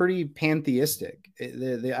it's pretty pantheistic.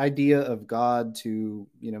 The idea of God to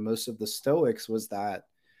most of the Stoics was that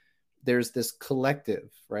there's this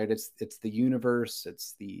collective, right? It's the universe,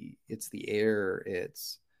 it's the air,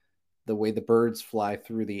 it's the way the birds fly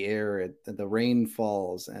through the air, the rain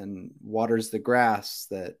falls and waters the grass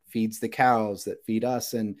that feeds the cows that feed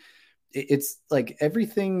us. And it's like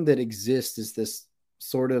everything that exists is this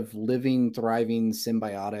sort of living, thriving,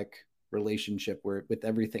 symbiotic relationship with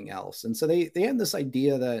everything else. And so they had this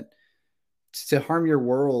idea that to harm your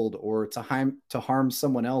world or to harm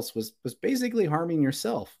someone else was basically harming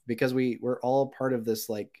yourself, because we're all part of this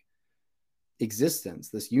like existence,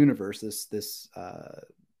 this universe, this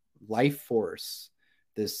life force,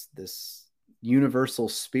 this universal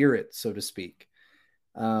spirit, so to speak.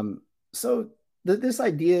 So this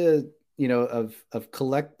idea, of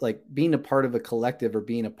collect, like being a part of a collective or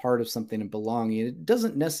being a part of something and belonging, it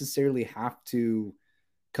doesn't necessarily have to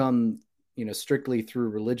come, strictly through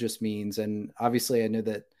religious means. And obviously, I know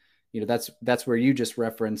that, that's where you just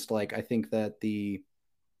referenced. Like, I think that the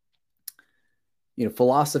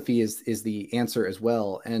philosophy is the answer as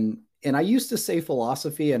well. And I used to say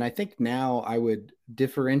philosophy, and I think now I would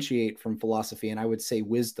differentiate from philosophy and I would say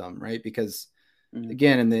wisdom, right? Because Mm-hmm.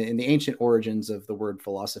 again, in the ancient origins of the word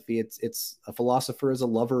philosophy, it's a philosopher is a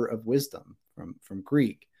lover of wisdom from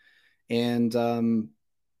Greek. And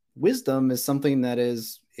wisdom is something that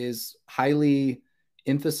is highly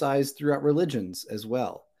emphasized throughout religions as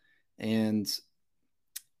well. And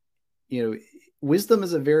wisdom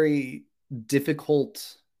is a very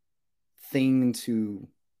difficult thing to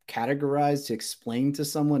categorize, to explain to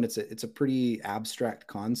someone. It's a pretty abstract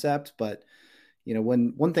concept. But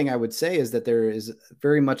one thing I would say is that there is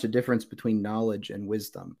very much a difference between knowledge and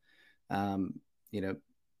wisdom. um, you know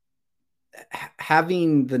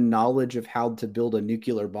Having the knowledge of how to build a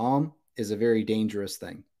nuclear bomb is a very dangerous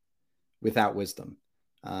thing without wisdom,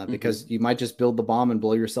 Mm-hmm. because you might just build the bomb and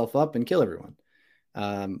blow yourself up and kill everyone.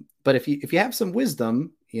 But if you have some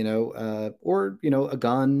wisdom, or a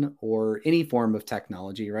gun or any form of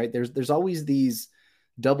technology, right? There's always these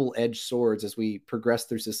double-edged swords as we progress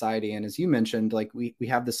through society. And as you mentioned, like we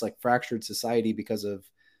have this like fractured society because of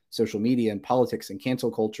social media and politics and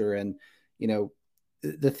cancel culture. And you know,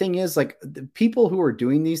 the thing is, like, the people who are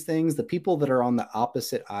doing these things, the people that are on the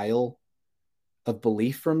opposite aisle of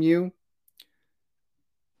belief from you,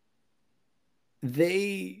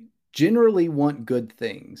 they generally want good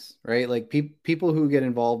things, right? Like people who get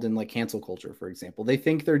involved in like cancel culture, for example, they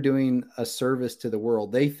think they're doing a service to the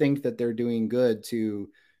world. They think that they're doing good to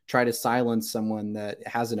try to silence someone that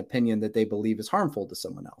has an opinion that they believe is harmful to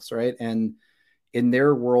someone else, right? And in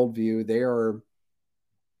their worldview, they're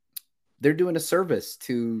doing a service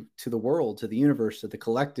to the world, to the universe, to the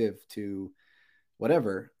collective, to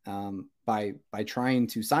whatever, by trying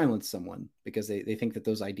to silence someone because they think that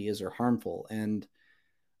those ideas are harmful. And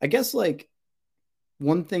I guess like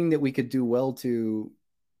one thing that we could do well to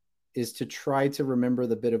is to try to remember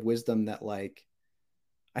the bit of wisdom that, like,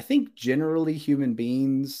 I think generally human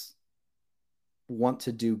beings want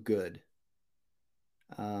to do good,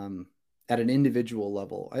 um, at an individual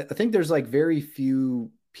level. I think there's like very few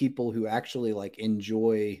people who actually like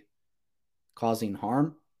enjoy causing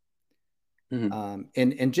harm. Mhm.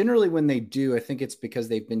 And generally when they do, I think it's because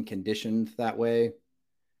they've been conditioned that way.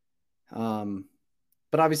 Um,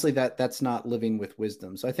 but obviously that's not living with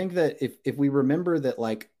wisdom. So I think that if we remember that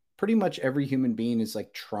like pretty much every human being is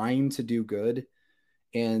like trying to do good,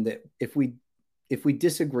 and that if we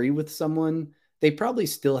disagree with someone, they probably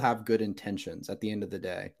still have good intentions at the end of the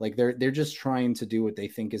day. Like they're just trying to do what they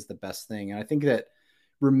think is the best thing. And I think that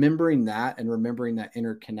remembering that and remembering that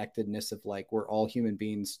interconnectedness of like we're all human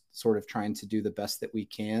beings sort of trying to do the best that we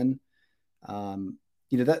can, um,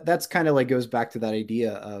 that's kind of like goes back to that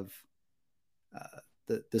idea of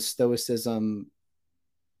the stoicism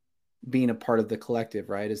being a part of the collective,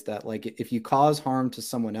 right? Is that like if you cause harm to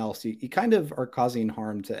someone else, you kind of are causing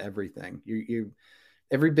harm to everything. You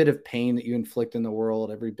every bit of pain that you inflict in the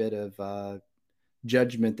world, every bit of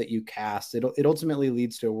judgment that you cast, it ultimately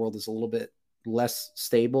leads to a world that's a little bit less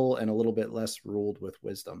stable and a little bit less ruled with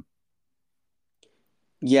wisdom.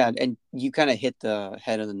 Yeah, and you kind of hit the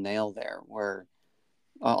head of the nail there, where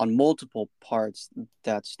on multiple parts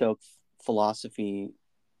that Stoic philosophy,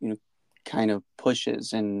 you know, kind of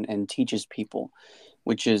pushes and teaches people,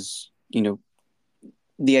 which is,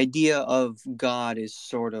 the idea of God is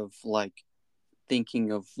sort of like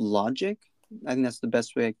thinking of logic. I think that's the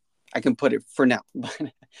best way I can put it for now.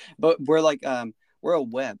 But we're a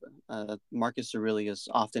web. Marcus Aurelius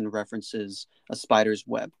often references a spider's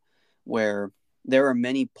web, where there are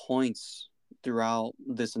many points throughout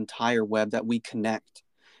this entire web that we connect,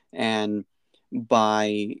 and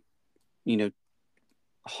by you know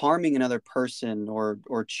harming another person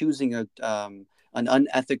or choosing an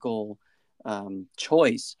unethical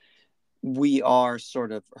choice, we are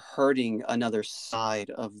sort of hurting another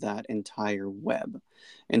side of that entire web.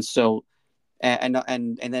 And so, and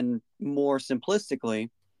then more simplistically,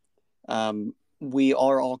 we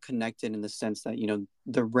are all connected in the sense that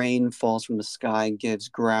the rain falls from the sky, gives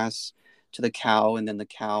grass to the cow, and then the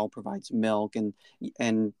cow provides milk,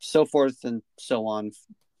 and so forth and so on,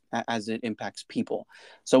 as it impacts people.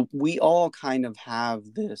 So we all kind of have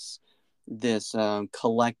this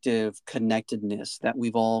collective connectedness that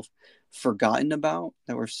we've all forgotten about,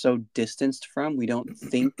 that we're so distanced from. We don't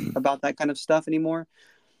think about that kind of stuff anymore.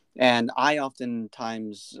 And I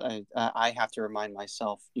oftentimes I have to remind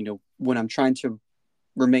myself, when I'm trying to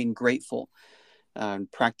remain grateful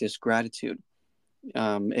and practice gratitude,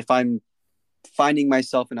 if I'm finding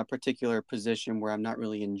myself in a particular position where I'm not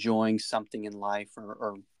really enjoying something in life,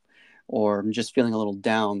 or I'm just feeling a little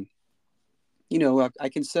down, I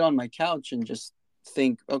can sit on my couch and just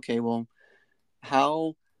think, okay, well,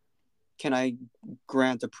 how can I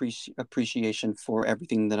grant appreciation for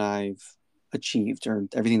everything that I've achieved or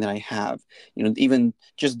everything that I have? Even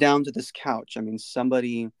just down to this couch. I mean,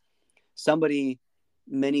 somebody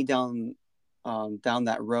many down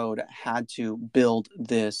that road had to build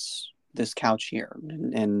this couch here,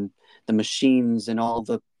 and the machines and all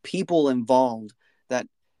the people involved that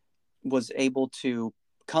was able to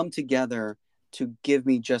come together to give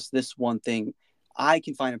me just this one thing. I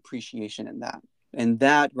can find appreciation in that, and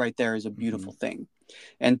that right there is a Mm-hmm. beautiful thing.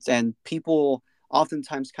 And people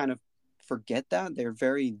oftentimes kind of forget that. They're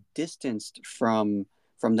very distanced from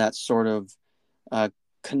that sort of uh,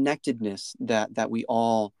 connectedness that we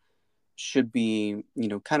all should be,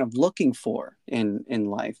 kind of looking for in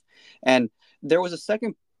life. And there was a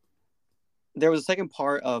second there was a second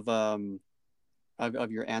part of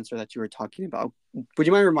your answer that you were talking about. Would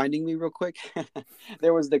you mind reminding me real quick?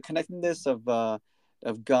 There was the connectedness of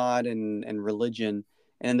God and religion,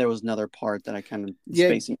 and then there was another part that I kind of Yeah,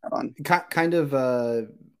 spacing out on. kind of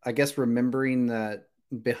I guess remembering that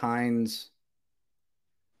behind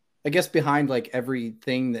behind like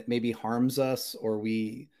everything that maybe harms us or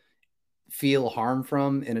we feel harm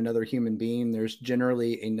from in another human being, there's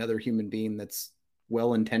generally another human being that's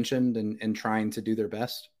well intentioned and trying to do their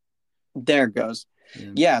best. There it goes.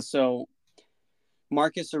 Yeah. Yeah. So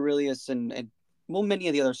Marcus Aurelius and well, many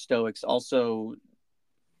of the other Stoics also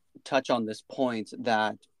touch on this point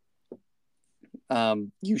that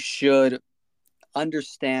you should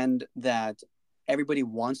understand that everybody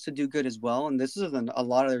wants to do good as well, and this is a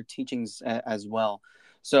lot of their teachings as well.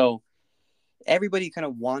 So everybody kind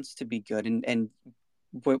of wants to be good, and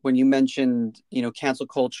when you mentioned cancel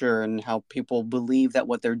culture and how people believe that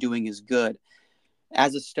what they're doing is good,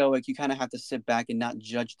 as a Stoic, you kind of have to sit back and not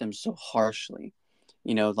judge them so harshly.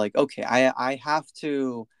 Like, okay, I have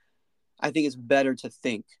to. I think it's better to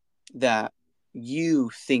think that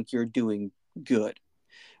you think you're doing good.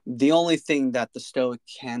 The only thing that the Stoic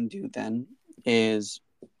can do then is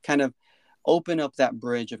kind of open up that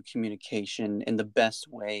bridge of communication in the best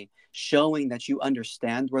way, showing that you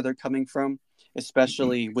understand where they're coming from,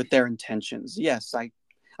 especially with their intentions. Yes,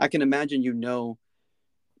 I I can imagine you know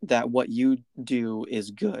that what you do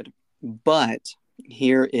is good, but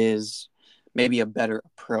here is maybe a better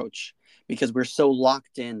approach, because we're so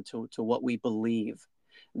locked into to what we believe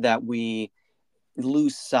that we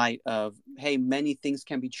lose sight of, hey, many things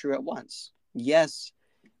can be true at once. Yes,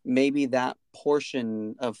 maybe that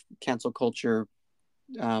portion of cancel culture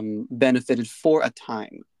benefited for a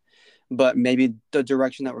time, but maybe the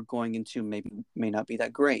direction that we're going into maybe may not be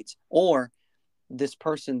that great. Or this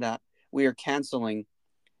person that we are canceling,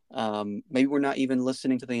 maybe we're not even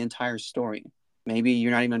listening to the entire story. Maybe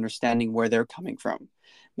you're not even understanding where they're coming from.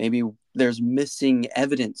 Maybe there's missing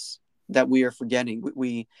evidence that we are forgetting.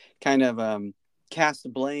 We kind of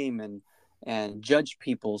cast blame and judge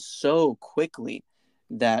people so quickly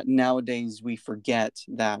that nowadays we forget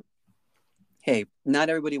that, hey, not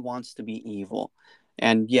everybody wants to be evil.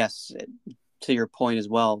 And yes, to your point as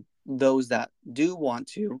well, those that do want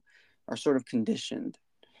to are sort of conditioned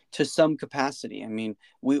to some capacity. I mean,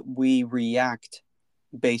 we react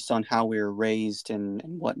based on how we were raised and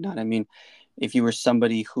whatnot. I mean, if you were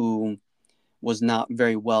somebody who was not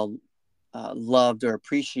very well loved or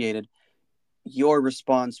appreciated, your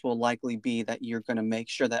response will likely be that you're going to make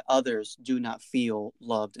sure that others do not feel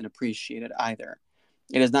loved and appreciated either.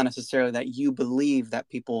 It is not necessarily that you believe that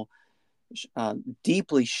people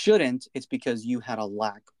deeply shouldn't. It's because you had a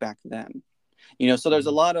lack back then. So there's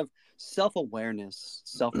a lot of self-awareness,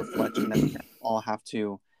 self-reflection that we all have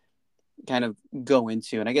to kind of go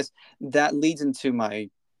into. And I guess that leads into my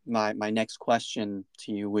next question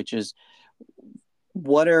to you, which is,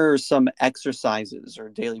 what are some exercises or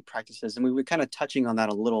daily practices? And we were kind of touching on that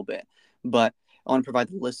a little bit, but I want to provide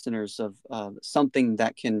the listeners of something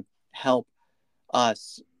that can help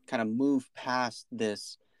us kind of move past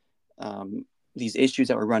these issues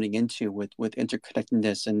that we're running into with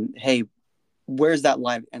interconnectedness. And hey, where's that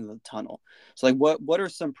light end of the tunnel? So like, what are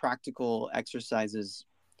some practical exercises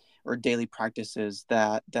or daily practices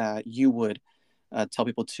that you would tell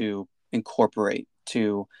people to incorporate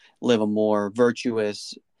to live a more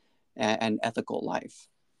virtuous and ethical life?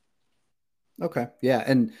 Okay. Yeah.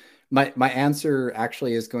 And my answer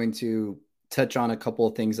actually is going to touch on a couple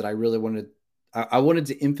of things that I wanted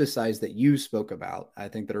to emphasize that you spoke about, I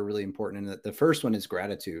think, that are really important. And that the first one is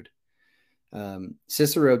gratitude.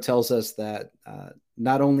 Cicero tells us that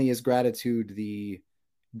not only is gratitude the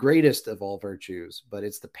greatest of all virtues, but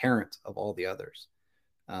it's the parent of all the others.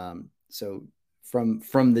 So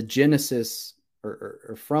from the genesis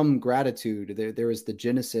or from gratitude, there is the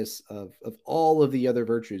genesis of all of the other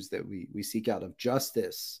virtues that we seek out, of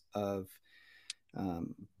justice, of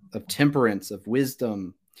temperance, of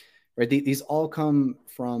wisdom, right? These all come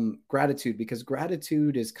from gratitude, because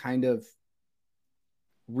gratitude is kind of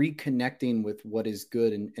reconnecting with what is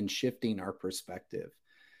good and shifting our perspective.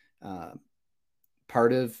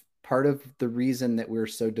 Part of the reason that we're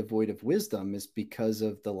so devoid of wisdom is because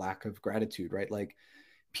of the lack of gratitude, right? Like,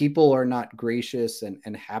 people are not gracious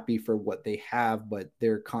and happy for what they have, but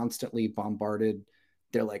they're constantly bombarded.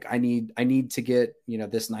 They're like, I need to get,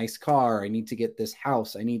 this nice car. I need to get this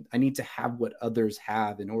house. I need to have what others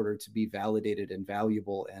have in order to be validated and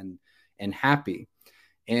valuable and happy.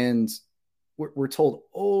 And we're told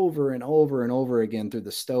over and over and over again through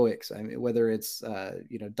the Stoics. I mean, whether it's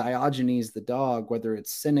Diogenes the dog, whether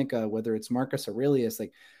it's Seneca, whether it's Marcus Aurelius,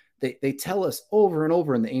 like they tell us over and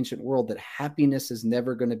over in the ancient world that happiness is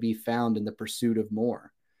never going to be found in the pursuit of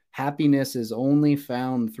more. Happiness is only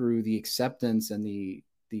found through the acceptance and the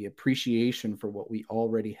appreciation for what we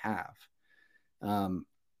already have.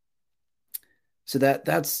 So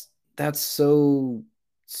that's so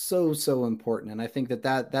important. And I think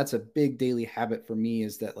that's a big daily habit for me,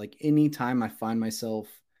 is that, like, anytime I find myself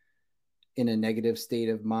in a negative state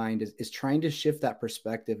of mind, is trying to shift that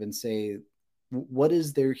perspective and say, what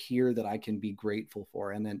is there here that I can be grateful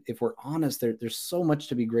for? And then, if we're honest, there's so much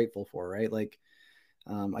to be grateful for, right? Like,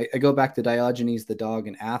 I go back to Diogenes the dog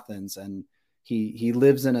in Athens, and he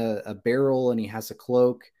lives in a barrel, and he has a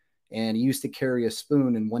cloak, and he used to carry a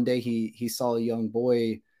spoon. And one day he saw a young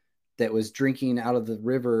boy that was drinking out of the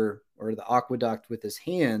river or the aqueduct with his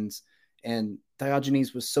hands. And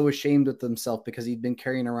Diogenes was so ashamed of himself because he'd been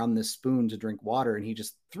carrying around this spoon to drink water, and he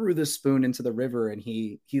just threw this spoon into the river. And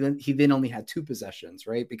he then only had two possessions,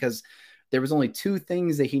 right? Because there was only two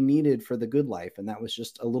things that he needed for the good life, and that was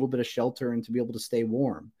just a little bit of shelter and to be able to stay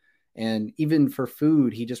warm. And even for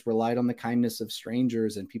food, he just relied on the kindness of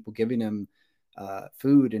strangers and people giving him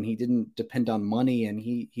food, and he didn't depend on money, and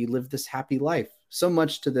he lived this happy life. So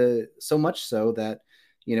much so that,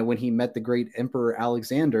 when he met the great Emperor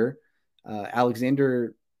Alexander,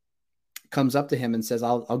 Alexander comes up to him and says,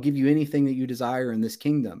 I'll give you anything that you desire in this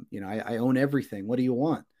kingdom. I own everything. What do you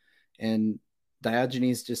want? And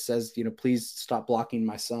Diogenes just says, please stop blocking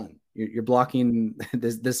my sun. You're blocking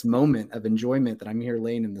this moment of enjoyment that I'm here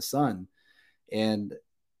laying in the sun. And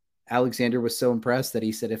Alexander was so impressed that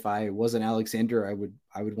he said, if I wasn't Alexander, I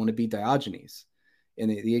would want to be Diogenes. And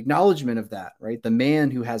the acknowledgement of that, right? The man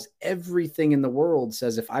who has everything in the world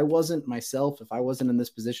says, if I wasn't myself, if I wasn't in this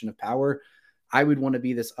position of power, I would want to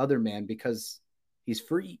be this other man because he's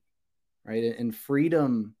free, right? And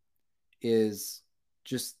freedom is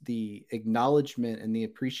just the acknowledgement and the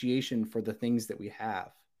appreciation for the things that we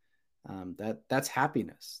have. That's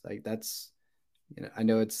happiness. Like that's, I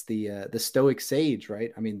know it's the Stoic sage,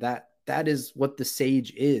 right? I mean, that is what the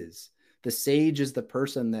sage is. The sage is the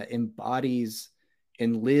person that embodies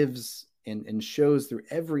and lives and shows through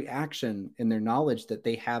every action in their knowledge that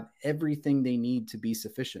they have everything they need to be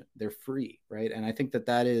sufficient. They're free, right? And I think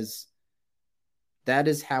that is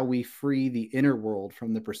how we free the inner world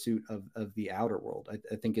from the pursuit of the outer world.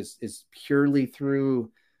 I think is purely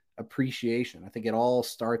through appreciation. I think it all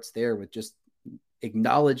starts there with just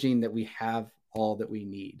acknowledging that we have all that we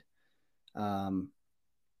need. I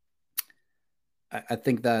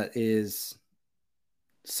think that is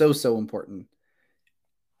so important.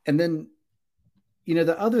 And then,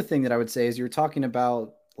 the other thing that I would say is you're talking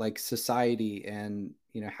about like society and,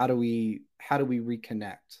 how do we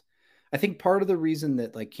reconnect? I think part of the reason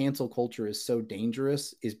that like cancel culture is so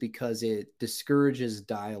dangerous is because it discourages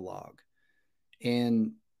dialogue.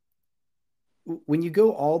 And when you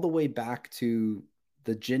go all the way back to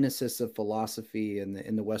the genesis of philosophy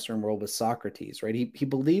in the Western world with Socrates, right? He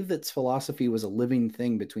believed that philosophy was a living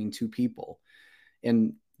thing between two people.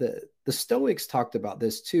 And the Stoics talked about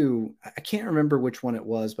this too. I can't remember which one it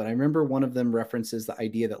was, but I remember one of them references the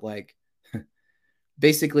idea that like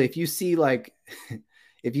basically if you see like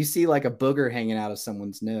if you see like a booger hanging out of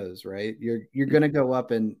someone's nose, right? You're going to go up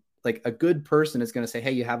and like a good person is going to say,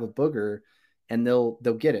 "Hey, you have a booger." And they'll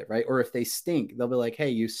get it, right? Or if they stink, they'll be like, "Hey,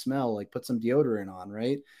 you smell, like put some deodorant on,"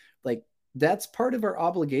 right? Like that's part of our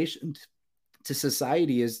obligation to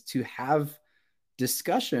society is to have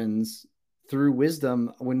discussions through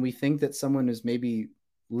wisdom when we think that someone is maybe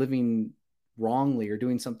living wrongly or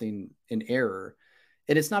doing something in error.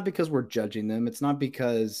 And it's not because we're judging them. It's not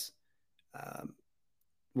because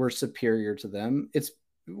we're superior to them. It's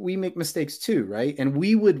we make mistakes too, right? And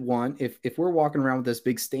we would want if we're walking around with this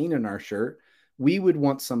big stain in our shirt, we would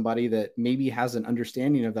want somebody that maybe has an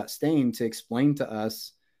understanding of that stain to explain to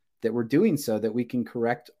us that we're doing so that we can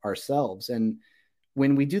correct ourselves. And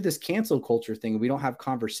when we do this cancel culture thing, we don't have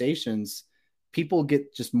conversations, people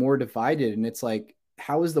get just more divided. And it's like,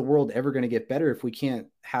 how is the world ever going to get better if we can't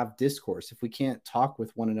have discourse, if we can't talk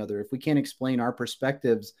with one another, if we can't explain our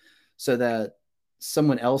perspectives so that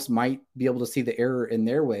someone else might be able to see the error in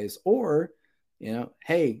their ways? Or,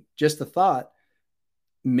 hey, just a thought,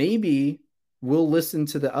 maybe we'll listen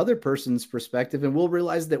to the other person's perspective and we'll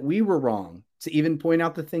realize that we were wrong to even point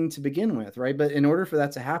out the thing to begin with, right? But in order for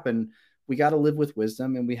that to happen, we got to live with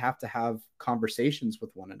wisdom and we have to have conversations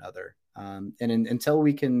with one another. Until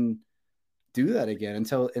we can do that again,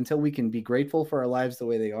 until we can be grateful for our lives the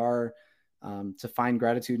way they are, to find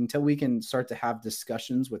gratitude, until we can start to have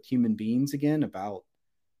discussions with human beings again about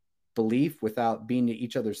belief without being at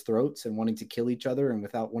each other's throats and wanting to kill each other and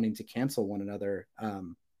without wanting to cancel one another.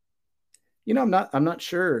 I'm not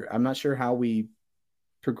sure how we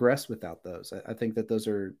progress without those. I think that those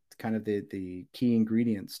are kind of the key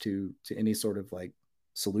ingredients to any sort of like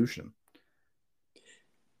solution.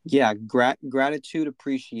 Yeah, gratitude,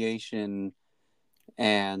 appreciation,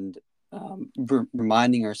 and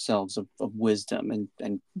reminding ourselves of wisdom,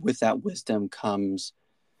 and with that wisdom comes,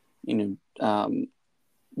 being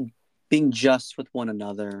just with one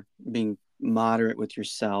another, being moderate with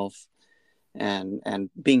yourself, and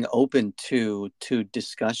being open to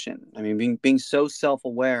discussion. I mean, being so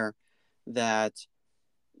self-aware that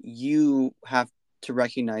you have to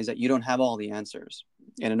recognize that you don't have all the answers,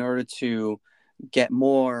 and in order to get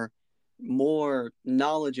more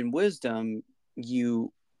knowledge and wisdom,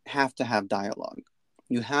 you have to have dialogue.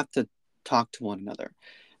 You have to talk to one another.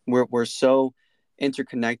 We're so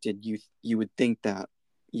interconnected. You would think that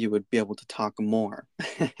you would be able to talk more.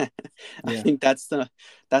 I think that's the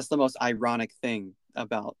most ironic thing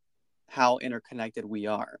about how interconnected we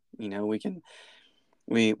are.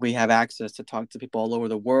 We have access to talk to people all over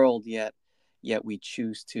the world, yet we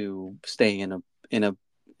choose to stay in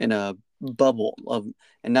a bubble of,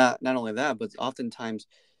 and not only that, but oftentimes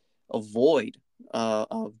avoid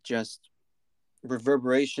of just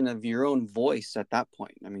reverberation of your own voice at that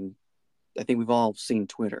point. I mean, I think we've all seen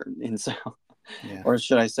Twitter, and so, or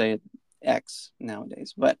should I say X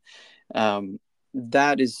nowadays, but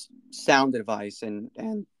that is sound advice, and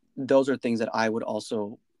those are things that I would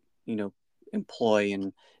also, you know, employ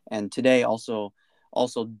and today also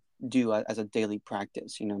do as a daily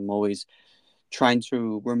practice. You know, I'm always trying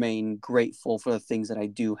to remain grateful for the things that I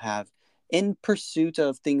do have in pursuit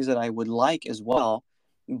of things that I would like as well,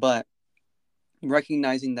 but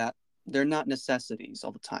recognizing that they're not necessities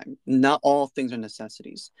all the time. Not all things are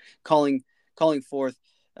necessities. Calling forth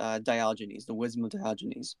Diogenes, the wisdom of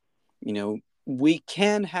Diogenes. You know, we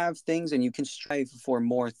can have things, and you can strive for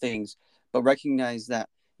more things, but recognize that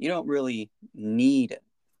you don't really need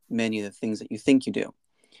many of the things that you think you do.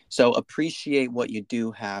 So appreciate what you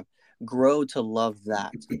do have, grow to love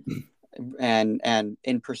that, and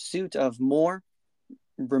in pursuit of more,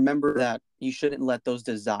 remember that you shouldn't let those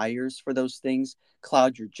desires for those things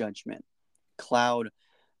cloud your judgment, cloud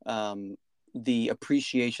um, the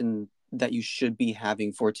appreciation that you should be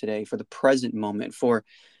having for today, for the present moment, for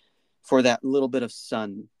that little bit of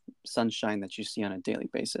sunshine that you see on a daily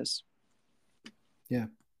basis. Yeah.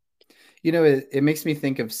 You know, it makes me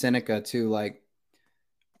think of Seneca too, like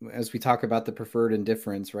as we talk about the preferred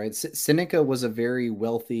indifference, right? Seneca was a very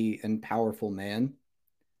wealthy and powerful man,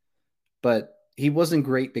 but he wasn't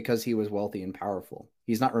great because he was wealthy and powerful.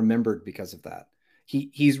 He's not remembered because of that.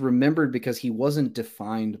 He's remembered because he wasn't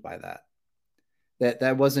defined by that.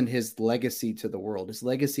 That wasn't his legacy to the world. His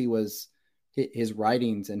legacy was his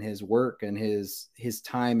writings and his work and his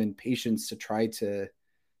time and patience to try to,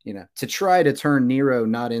 you know, to try to turn Nero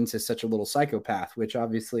not into such a little psychopath, which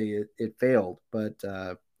obviously it failed. But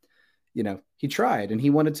you know, he tried, and he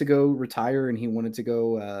wanted to go retire, and he wanted to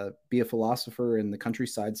go be a philosopher in the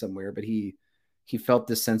countryside somewhere. But he felt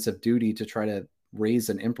this sense of duty to try to raise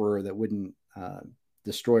an emperor that wouldn't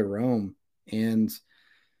destroy Rome. And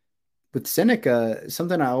with Seneca,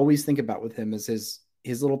 something I always think about with him is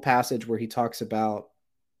his little passage where he talks about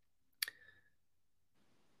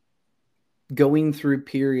going through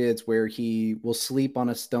periods where he will sleep on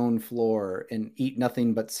a stone floor and eat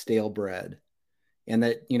nothing but stale bread. And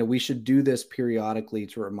that, you know, we should do this periodically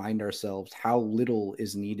to remind ourselves how little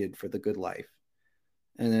is needed for the good life.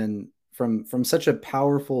 And then from such a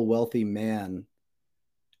powerful, wealthy man,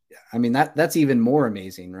 I mean, that's even more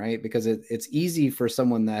amazing, right? Because it's easy for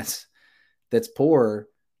someone that's poor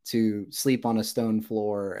to sleep on a stone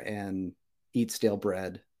floor and eat stale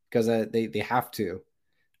bread because they have to.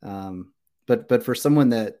 But for someone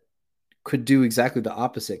that could do exactly the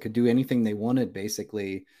opposite, could do anything they wanted,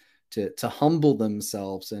 basically, to humble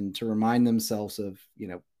themselves and to remind themselves of, you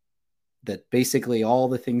know, that basically all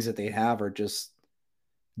the things that they have are just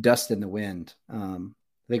dust in the wind. I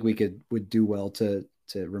think would do well to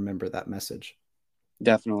remember that message.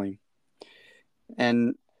 Definitely.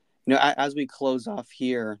 And you know, as we close off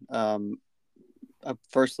here,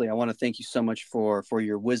 firstly, I want to thank you so much for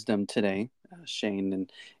your wisdom today, Shane,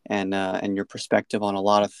 and your perspective on a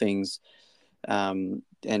lot of things, and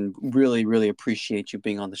really appreciate you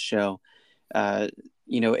being on the show.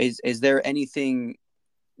 You know, is there anything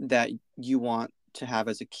that you want to have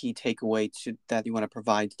as a key takeaway that you want to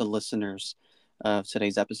provide to the listeners of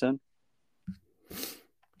today's episode?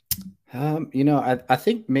 You know, I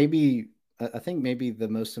think maybe the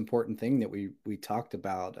most important thing that we talked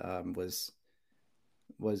about was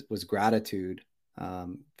gratitude,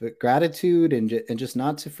 but gratitude and just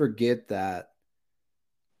not to forget that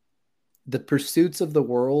the pursuits of the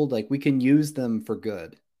world, like we can use them for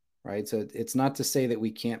good, right? So it's not to say that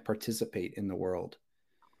we can't participate in the world,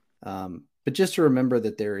 but just to remember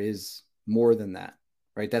that there is more than that,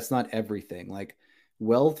 right? That's not everything. Like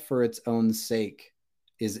wealth for its own sake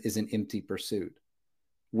is an empty pursuit.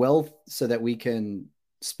 Wealth so that we can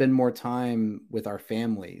spend more time with our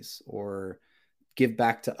families or give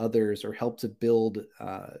back to others or help to build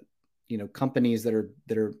you know, companies that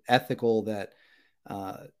are ethical, that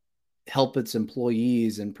help its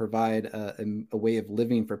employees and provide a way of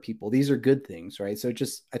living for people. These are good things, right? So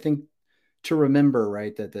just, I think, to remember,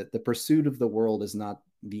 right, that the pursuit of the world is not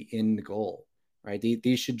the end goal, right?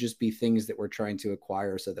 These should just be things that we're trying to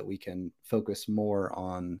acquire so that we can focus more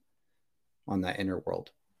on that inner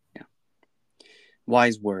world. Yeah.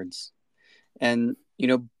 Wise words. And, you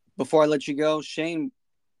know, before I let you go, Shane,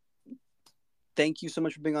 thank you so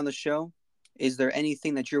much for being on the show. Is there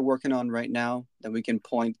anything that you're working on right now that we can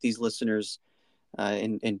point these listeners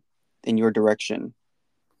in your direction?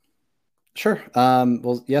 Sure.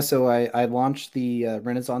 Well, yeah. So I launched the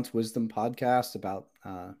Renaissance Wisdom podcast about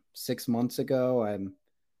 6 months ago. I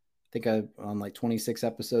think I'm on like 26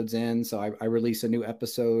 episodes in. So I release a new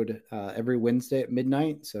episode every Wednesday at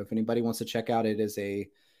midnight. So if anybody wants to check out, it's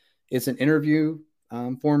an interview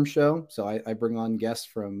form show. So I bring on guests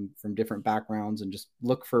from different backgrounds and just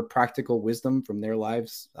look for practical wisdom from their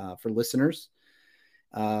lives for listeners.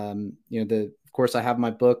 Of course, I have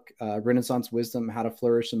my book, Renaissance Wisdom: How to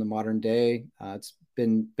Flourish in the Modern Day. It's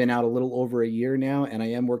been out a little over a year now, and I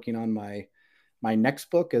am working on my next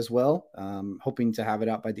book as well, hoping to have it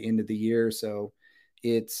out by the end of the year. So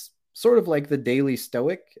it's sort of like the Daily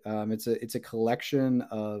Stoic. It's a collection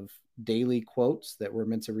of daily quotes that we're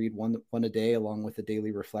meant to read one a day, along with a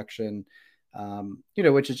daily reflection.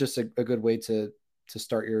 Which is just a good way to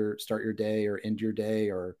start your day or end your day,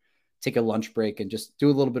 or take a lunch break and just do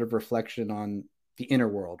a little bit of reflection on the inner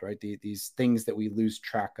world, right? These things that we lose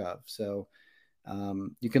track of. So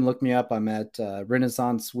you can look me up. I'm at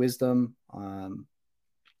Renaissance Wisdom on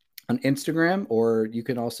Instagram, or you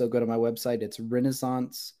can also go to my website. It's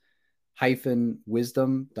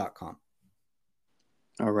renaissance-wisdom.com.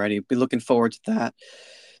 Alrighty, be looking forward to that.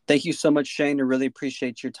 Thank you so much, Shane. I really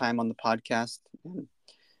appreciate your time on the podcast,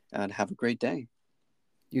 and have a great day.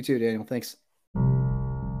 You too, Daniel. Thanks.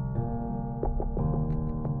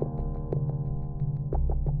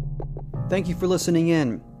 Thank you for listening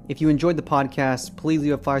in. If you enjoyed the podcast, please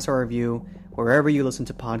leave a 5-star review wherever you listen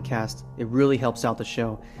to podcasts. It really helps out the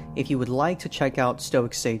show. If you would like to check out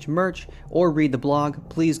Stoic Sage merch or read the blog,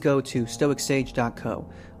 please go to stoicsage.co.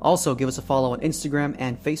 Also, give us a follow on Instagram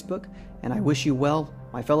and Facebook, and I wish you well,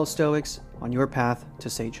 my fellow Stoics, on your path to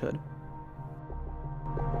sagehood.